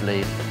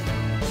naively.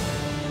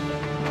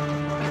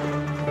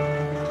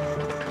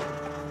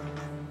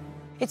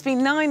 It's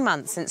been 9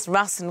 months since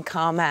Russ and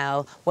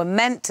Carmel were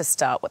meant to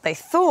start what they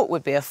thought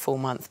would be a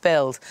 4-month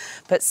build.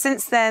 But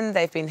since then,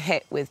 they've been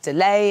hit with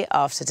delay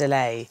after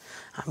delay.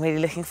 I'm really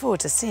looking forward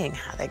to seeing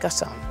how they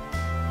got on.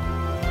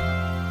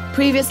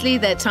 Previously,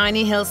 their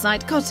tiny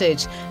hillside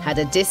cottage had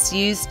a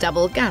disused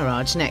double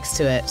garage next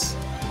to it.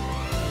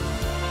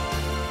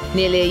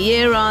 Nearly a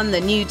year on,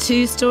 the new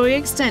 2-storey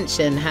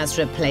extension has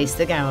replaced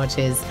the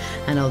garages,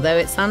 and although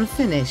it's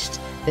unfinished,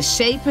 the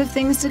shape of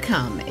things to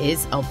come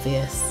is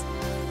obvious.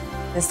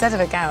 Instead of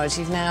a garage,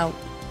 you've now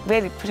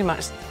really pretty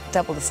much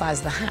doubled the size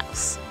of the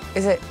house.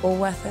 Is it all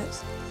worth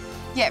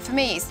it? Yeah, for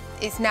me,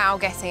 it's now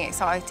getting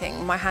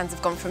exciting. My hands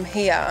have gone from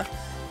here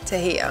to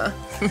here.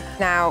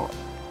 Now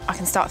I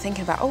can start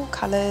thinking about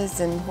colours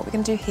and what we're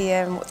going to do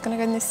here and what's going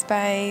to go in this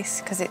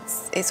space, because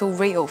it's all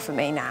real for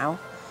me now.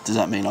 Does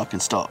that mean I can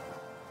stop?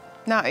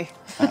 No.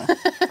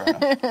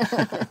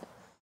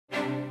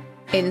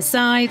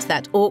 Inside,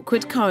 that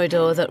awkward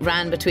corridor that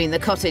ran between the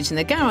cottage and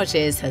the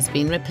garages has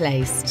been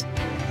replaced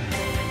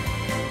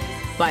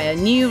by a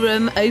new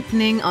room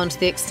opening onto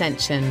the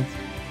extension.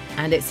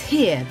 And it's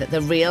here that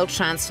the real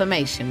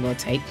transformation will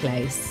take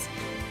place.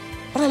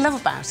 What I love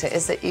about it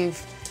is that you're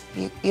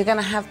going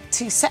to have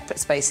two separate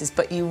spaces,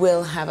 but you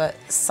will have a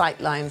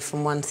sight line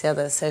from one to the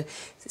other. So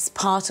it's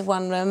part of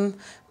one room,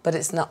 but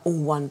it's not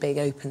all one big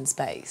open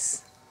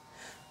space.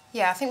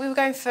 Yeah, I think we were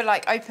going for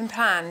like open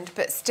planned,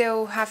 but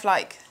still have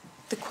like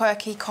the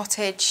quirky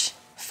cottage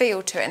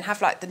feel to it and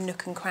have like the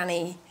nook and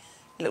cranny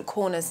little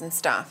corners and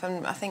stuff.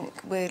 And I think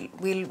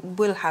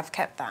we'll have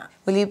kept that.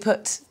 Will you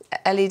put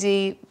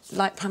LED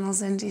light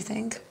panels in, do you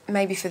think?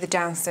 Maybe for the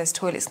downstairs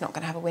toilet, it's not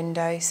going to have a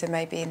window, so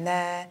maybe in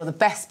there. Well, the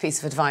best piece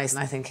of advice,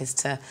 I think, is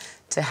to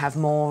have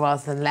more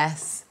rather than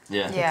less.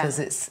 Yeah. Because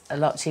it's a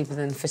lot cheaper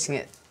than fitting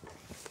it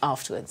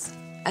afterwards.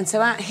 And so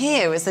out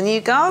here is the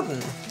new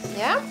garden.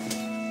 Yeah.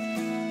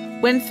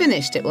 When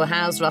finished, it will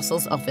house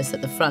Russell's office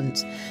at the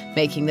front,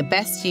 making the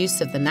best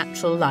use of the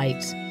natural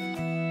light.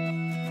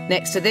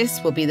 Next to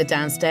this will be the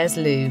downstairs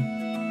loo.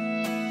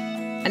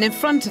 And in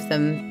front of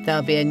them,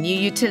 there'll be a new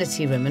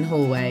utility room and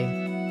hallway.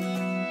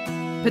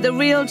 But the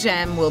real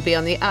gem will be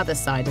on the other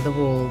side of the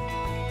wall.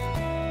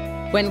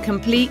 When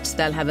complete,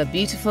 they'll have a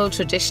beautiful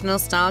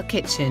traditional-style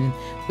kitchen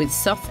with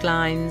soft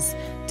lines,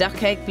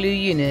 duck egg blue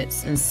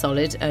units and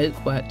solid oak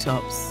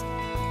worktops.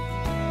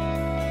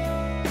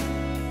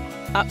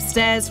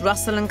 Upstairs,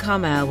 Russell and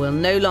Carmel will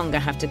no longer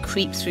have to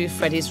creep through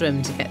Freddie's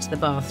room to get to the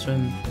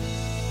bathroom,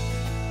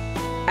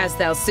 as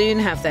they'll soon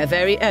have their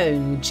very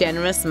own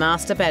generous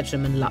master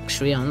bedroom and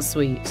luxury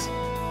ensuite.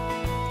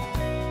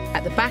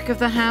 At the back of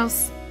the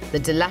house, the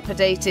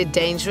dilapidated,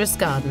 dangerous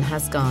garden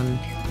has gone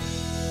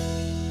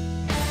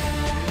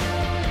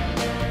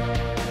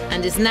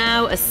and is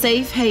now a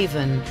safe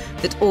haven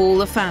that all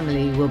the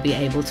family will be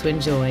able to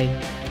enjoy.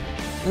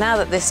 Now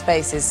that this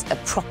space is a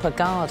proper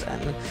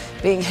garden,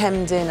 being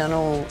hemmed in on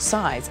all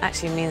sides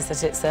actually means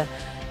that it's a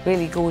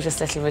really gorgeous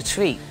little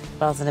retreat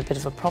rather than a bit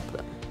of a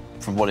problem.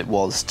 From what it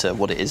was to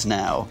what it is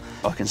now,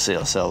 I can see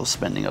ourselves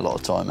spending a lot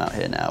of time out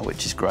here now,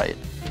 which is great.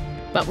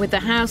 But with the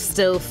house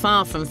still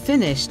far from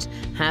finished,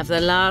 have the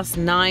last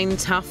 9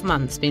 tough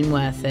months been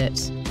worth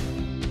it?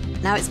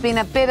 Now, it's been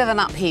a bit of an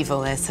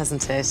upheaval, this,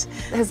 hasn't it?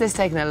 Has this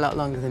taken a lot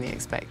longer than you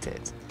expected?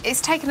 It's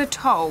taken a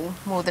toll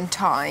more than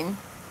time.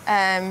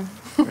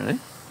 Really?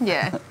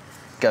 Yeah.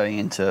 Going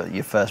into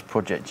your first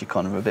project, you're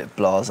kind of a bit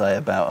blasé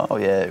about, oh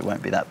yeah, it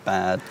won't be that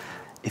bad.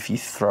 If you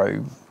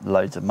throw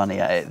loads of money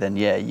at it, then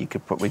yeah, we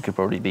could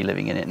probably be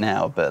living in it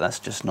now, but that's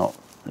just not,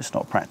 it's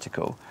not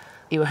practical.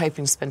 You were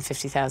hoping to spend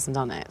 50,000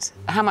 on it.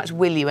 How much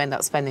will you end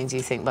up spending, do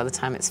you think, by the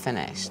time it's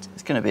finished?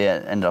 It's going to be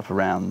end up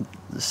around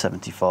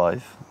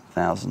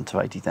 75,000 to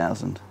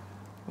 80,000.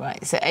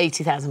 Right, so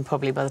 80,000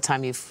 probably by the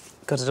time you've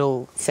got it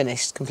all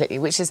finished completely,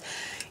 which is,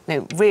 you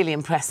know, really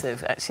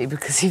impressive, actually,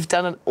 because you've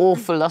done an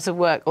awful lot of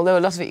work. Although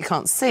a lot of it you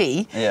can't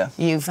see,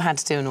 you've had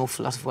to do an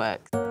awful lot of work.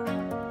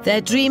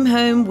 Their dream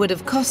home would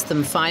have cost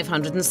them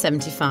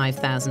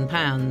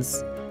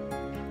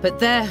 £575,000. But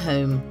their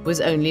home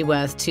was only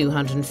worth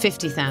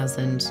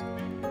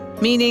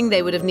 £250,000, meaning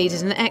they would have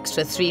needed an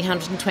extra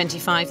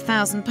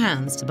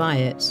 £325,000 to buy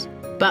it.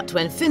 But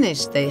when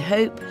finished, they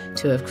hope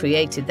to have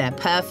created their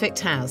perfect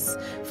house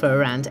for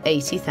around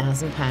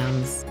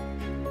 £80,000,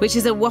 which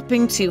is a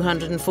whopping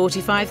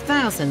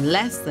 £245,000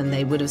 less than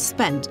they would have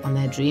spent on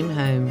their dream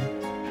home.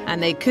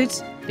 And they could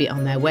be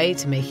on their way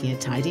to making a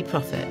tidy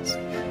profit.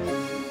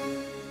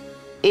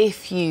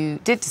 If you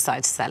did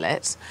decide to sell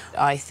it,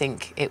 I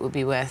think it would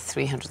be worth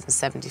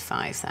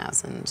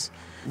 £375,000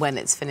 when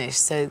it's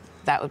finished. So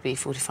that would be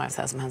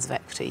 £45,000 of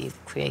equity you've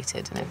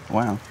created. You know?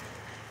 Wow.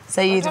 So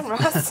you'd... Well done,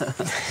 Russ.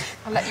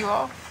 I'll let you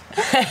off.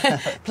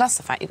 Plus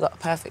the fact you've got a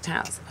perfect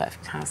house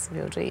of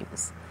your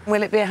dreams.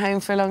 Will it be at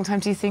home for a long time,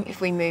 do you think? If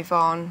we move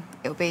on,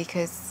 it'll be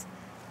because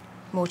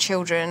more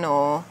children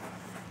or...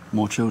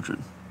 More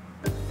children?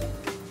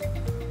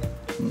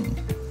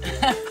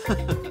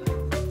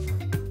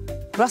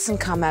 Russ and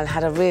Carmel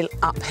had a real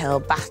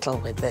uphill battle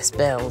with this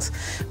build,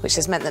 which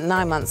has meant that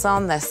 9 months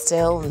on, they're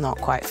still not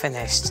quite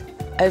finished.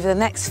 Over the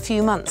next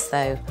few months,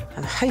 though,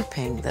 I'm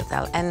hoping that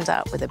they'll end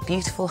up with a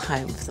beautiful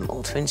home for them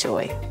all to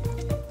enjoy.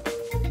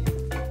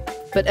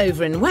 But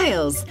over in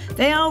Wales,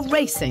 they are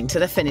racing to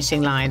the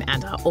finishing line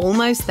and are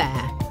almost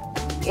there.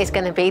 It's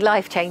going to be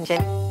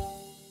life-changing.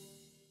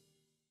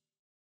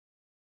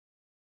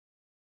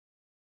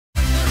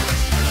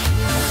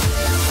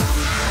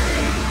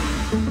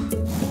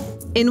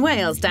 In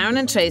Wales, Darren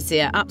and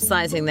Tracy are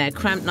upsizing their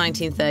cramped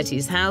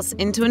 1930s house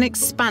into an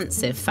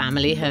expansive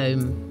family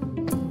home.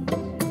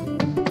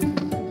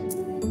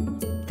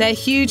 Their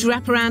huge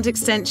wraparound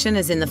extension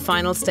is in the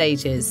final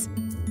stages.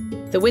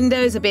 The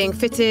windows are being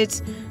fitted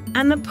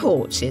and the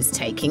porch is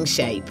taking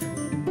shape.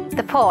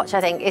 The porch,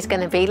 I think, is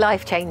going to be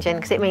life-changing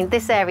because it means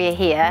this area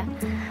here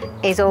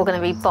is all going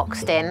to be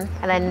boxed in,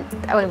 and then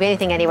there won't be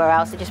anything anywhere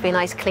else. It'll just be a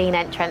nice clean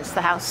entrance to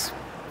the house.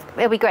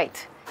 It'll be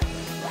great.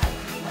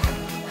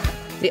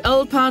 The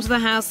old part of the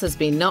house has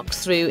been knocked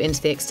through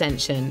into the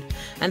extension,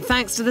 and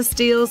thanks to the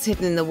steels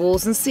hidden in the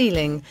walls and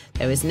ceiling,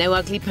 there is no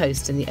ugly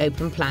post in the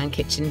open-plan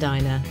kitchen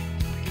diner.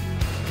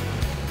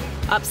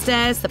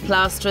 Upstairs, the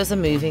plasterers are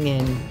moving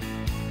in.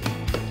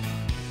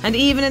 And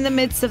even in the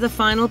midst of the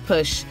final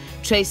push,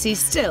 Tracy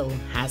still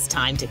has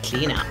time to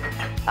clean up.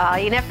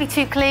 You never be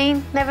too clean.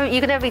 You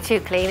can never be too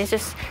clean. It's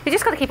just, you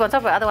just got to keep on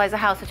top of it. Otherwise, the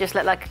house will just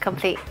look like a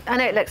complete. I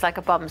know it looks like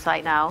a bomb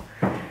site now,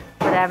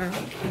 but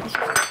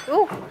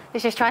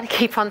it's just trying to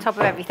keep on top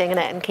of everything in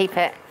it and keep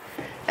it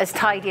as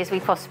tidy as we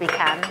possibly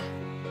can.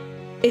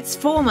 It's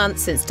 4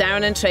 months since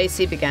Darren and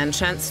Tracy began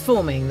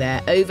transforming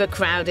their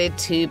overcrowded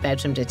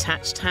 2-bedroom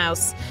detached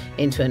house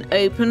into an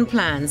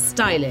open-plan,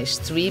 stylish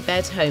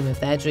 3-bed home of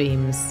their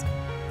dreams.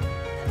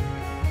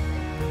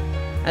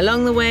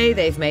 Along the way,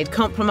 they've made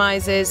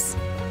compromises.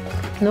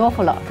 An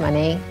awful lot of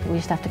money. We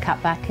just have to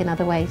cut back in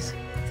other ways.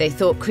 They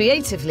thought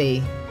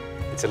creatively.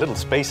 It's a little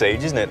space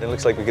age, isn't it? It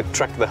looks like we could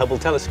track the Hubble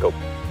telescope.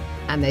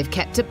 And they've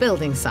kept a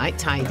building site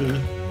tidy.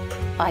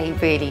 I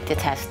really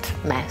detest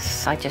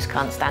mess. I just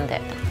can't stand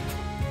it.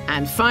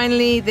 And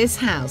finally, this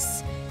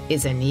house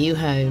is a new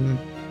home.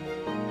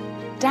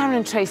 Darren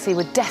and Tracy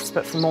were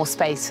desperate for more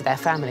space for their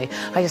family.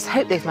 I just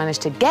hope they've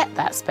managed to get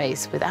that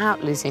space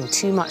without losing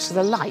too much of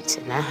the light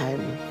in their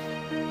home.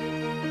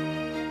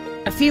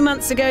 A few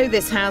months ago,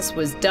 this house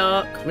was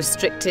dark,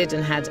 restricted,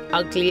 and had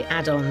ugly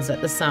add-ons at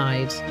the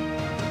side.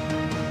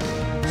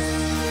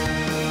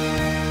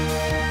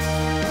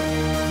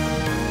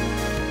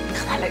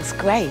 God, that looks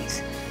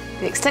great.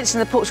 The extension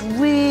of the porch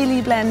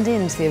really blend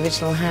into the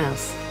original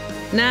house.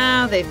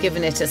 Now they've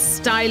given it a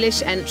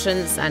stylish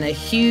entrance and a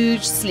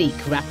huge, sleek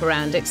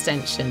wraparound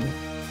extension.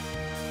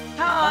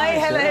 Hi,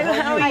 hello,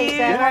 how are you?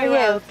 Very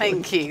well,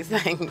 thank you,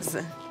 thanks.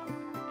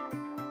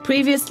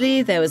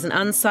 Previously, there was an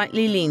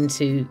unsightly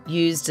lean-to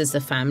used as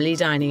the family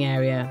dining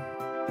area.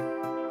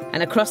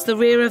 And across the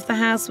rear of the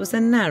house was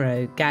a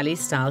narrow,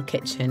 galley-style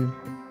kitchen.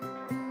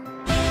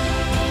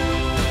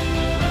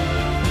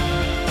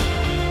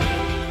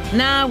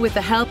 Now, with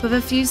the help of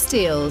a few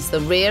steels,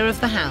 the rear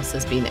of the house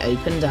has been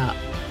opened up.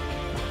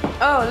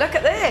 Oh, look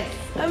at this!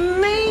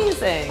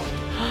 Amazing!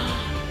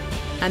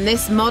 And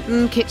this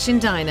modern kitchen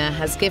diner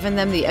has given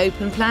them the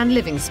open-plan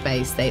living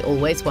space they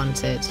always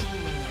wanted.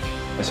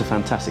 It's a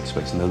fantastic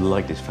space, and the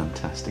light is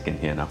fantastic in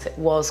here now. It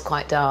was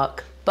quite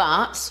dark,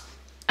 but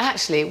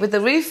actually, with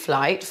the roof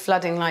light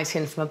flooding light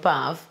in from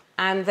above,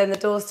 and then the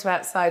doors to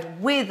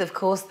outside with, of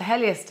course, the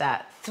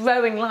heliostat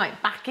throwing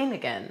light back in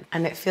again,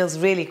 and it feels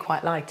really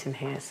quite light in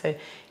here. So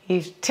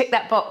you've ticked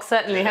that box,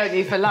 certainly, haven't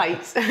you, for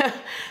light?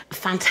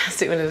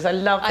 Fantastic windows. I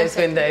love those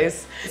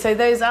windows. So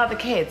those are the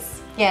kids.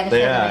 Yeah,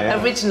 they are,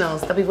 yeah.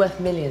 Originals. They'll be worth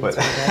millions. But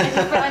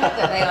I love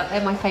that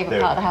they're my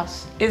favourite part of the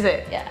house. Is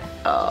it? Yeah.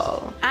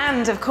 Oh.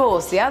 And of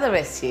course, the other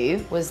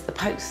issue was the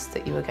post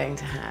that you were going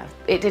to have.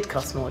 It did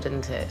cost more,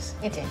 didn't it?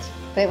 It did.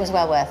 But it was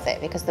well worth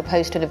it because the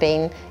post would have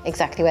been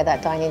exactly where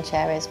that dining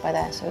chair is by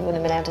there, so we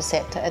wouldn't have been able to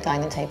sit at a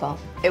dining table.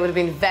 It would have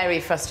been very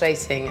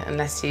frustrating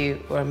unless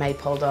you were a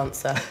maypole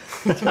dancer.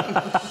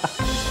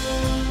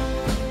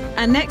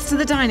 And next to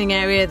the dining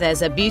area,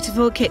 there's a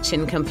beautiful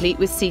kitchen complete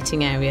with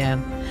seating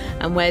area.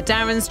 And where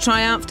Darren's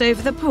triumphed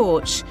over the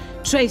porch,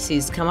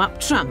 Tracy's come up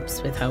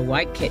trumps with her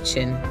white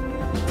kitchen.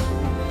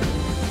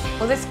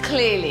 Well, this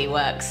clearly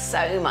works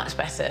so much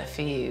better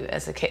for you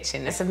as a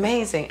kitchen. It's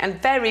amazing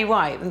and very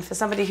white, and for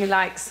somebody who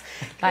likes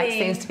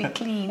things to be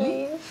clean.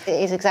 It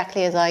is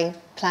exactly as I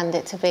planned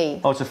it to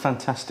be. Oh, it's a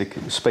fantastic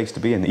space to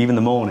be in. Even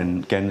the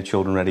morning, getting the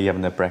children ready,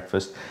 having their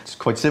breakfast. It's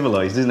quite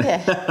civilised, isn't it?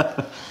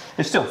 Yeah.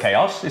 It's still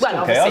chaos. It's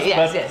well, still chaos,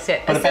 yes,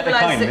 yes. but a better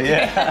kind,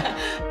 yeah.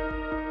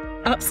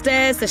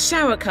 Upstairs, the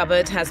shower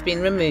cupboard has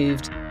been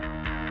removed,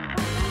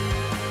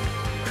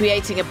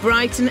 creating a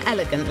bright and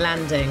elegant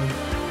landing.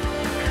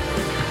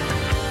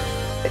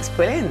 It's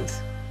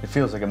brilliant. It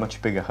feels like a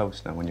much bigger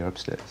house now when you're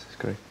upstairs. It's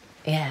great.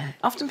 Yeah.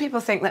 Often people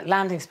think that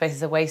landing space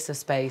is a waste of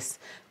space,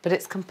 but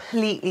it's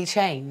completely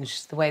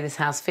changed the way this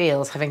house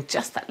feels, having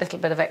just that little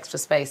bit of extra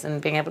space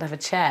and being able to have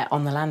a chair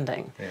on the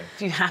landing. Yeah.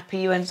 Are you happy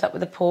you ended up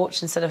with a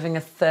porch instead of having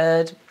a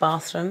third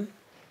bathroom?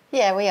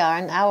 Yeah, we are,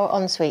 and our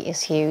ensuite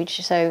is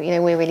huge, so, you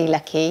know, we're really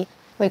lucky.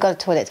 We've got a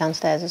toilet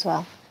downstairs as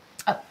well.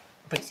 Oh,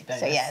 pretty bonus.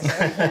 So,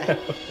 yeah.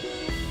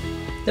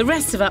 The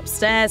rest of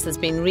upstairs has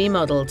been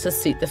remodelled to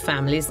suit the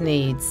family's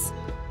needs.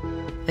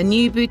 A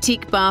new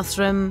boutique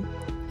bathroom,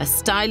 a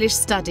stylish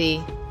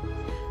study,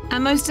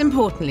 and most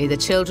importantly, the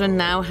children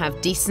now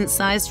have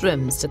decent-sized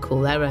rooms to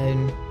call their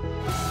own.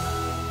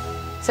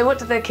 So what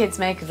do the kids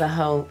make of the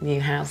whole new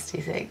house, do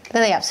you think?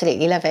 They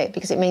absolutely love it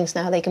because it means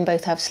now they can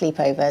both have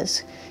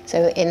sleepovers.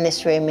 So in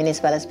this room, in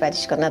Isabella's bed,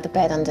 she's got another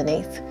bed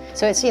underneath.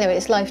 So it's, you know,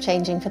 it's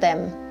life-changing for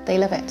them. They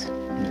love it.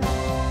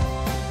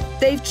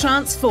 They've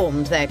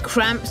transformed their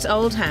cramped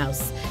old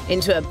house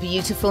into a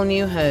beautiful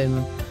new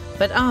home,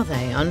 But are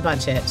they on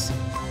budget?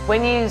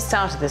 When you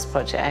started this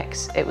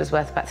project, it was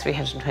worth about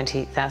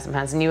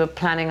 £320,000 and you were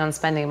planning on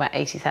spending about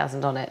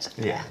 £80,000 on it.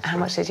 Yeah. How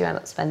much did you end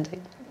up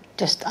spending?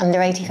 Just under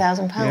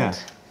 £80,000. Yeah.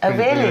 Oh,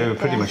 really? We were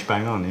pretty much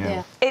bang on,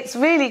 yeah. It's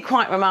really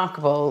quite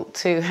remarkable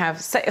to have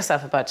set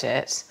yourself a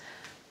budget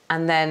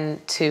and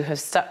then to have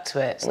stuck to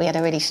it. We had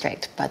a really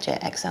strict budget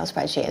Excel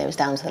spreadsheet and it was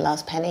down to the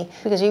last penny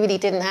because you really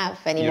didn't have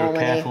any more money.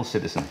 You're a careful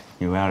citizen.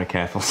 You are a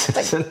careful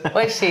citizen.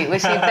 Was she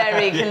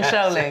very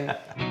controlling?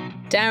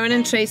 Darren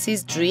and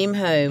Tracy's dream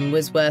home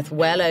was worth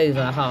well over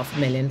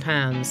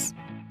 £500,000.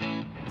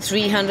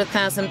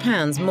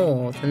 £300,000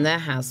 more than their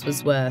house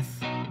was worth.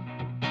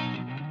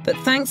 But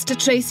thanks to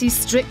Tracy's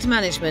strict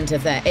management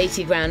of their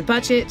 80 grand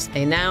budget,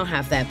 they now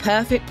have their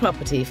perfect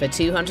property for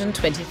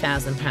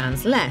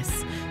 £220,000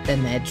 less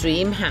than their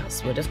dream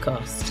house would have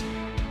cost.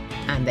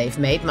 And they've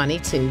made money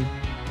too.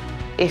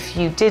 If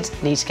you did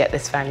need to get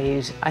this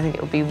valued, I think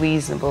it would be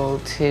reasonable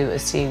to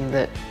assume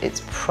that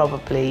it's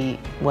probably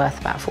worth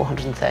about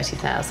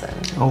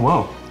 £430,000. Oh,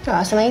 wow. Oh,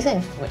 that's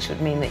amazing. Which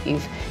would mean that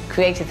you've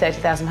created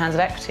 £30,000 of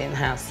equity in the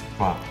house.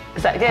 Wow.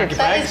 Is that good?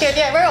 That is good,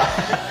 yeah, we're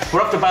off.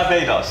 We're off to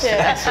Barbados.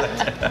 Yeah. Excellent.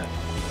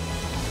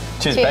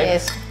 Cheers,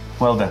 Cheers. babe.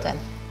 Well done. Well done.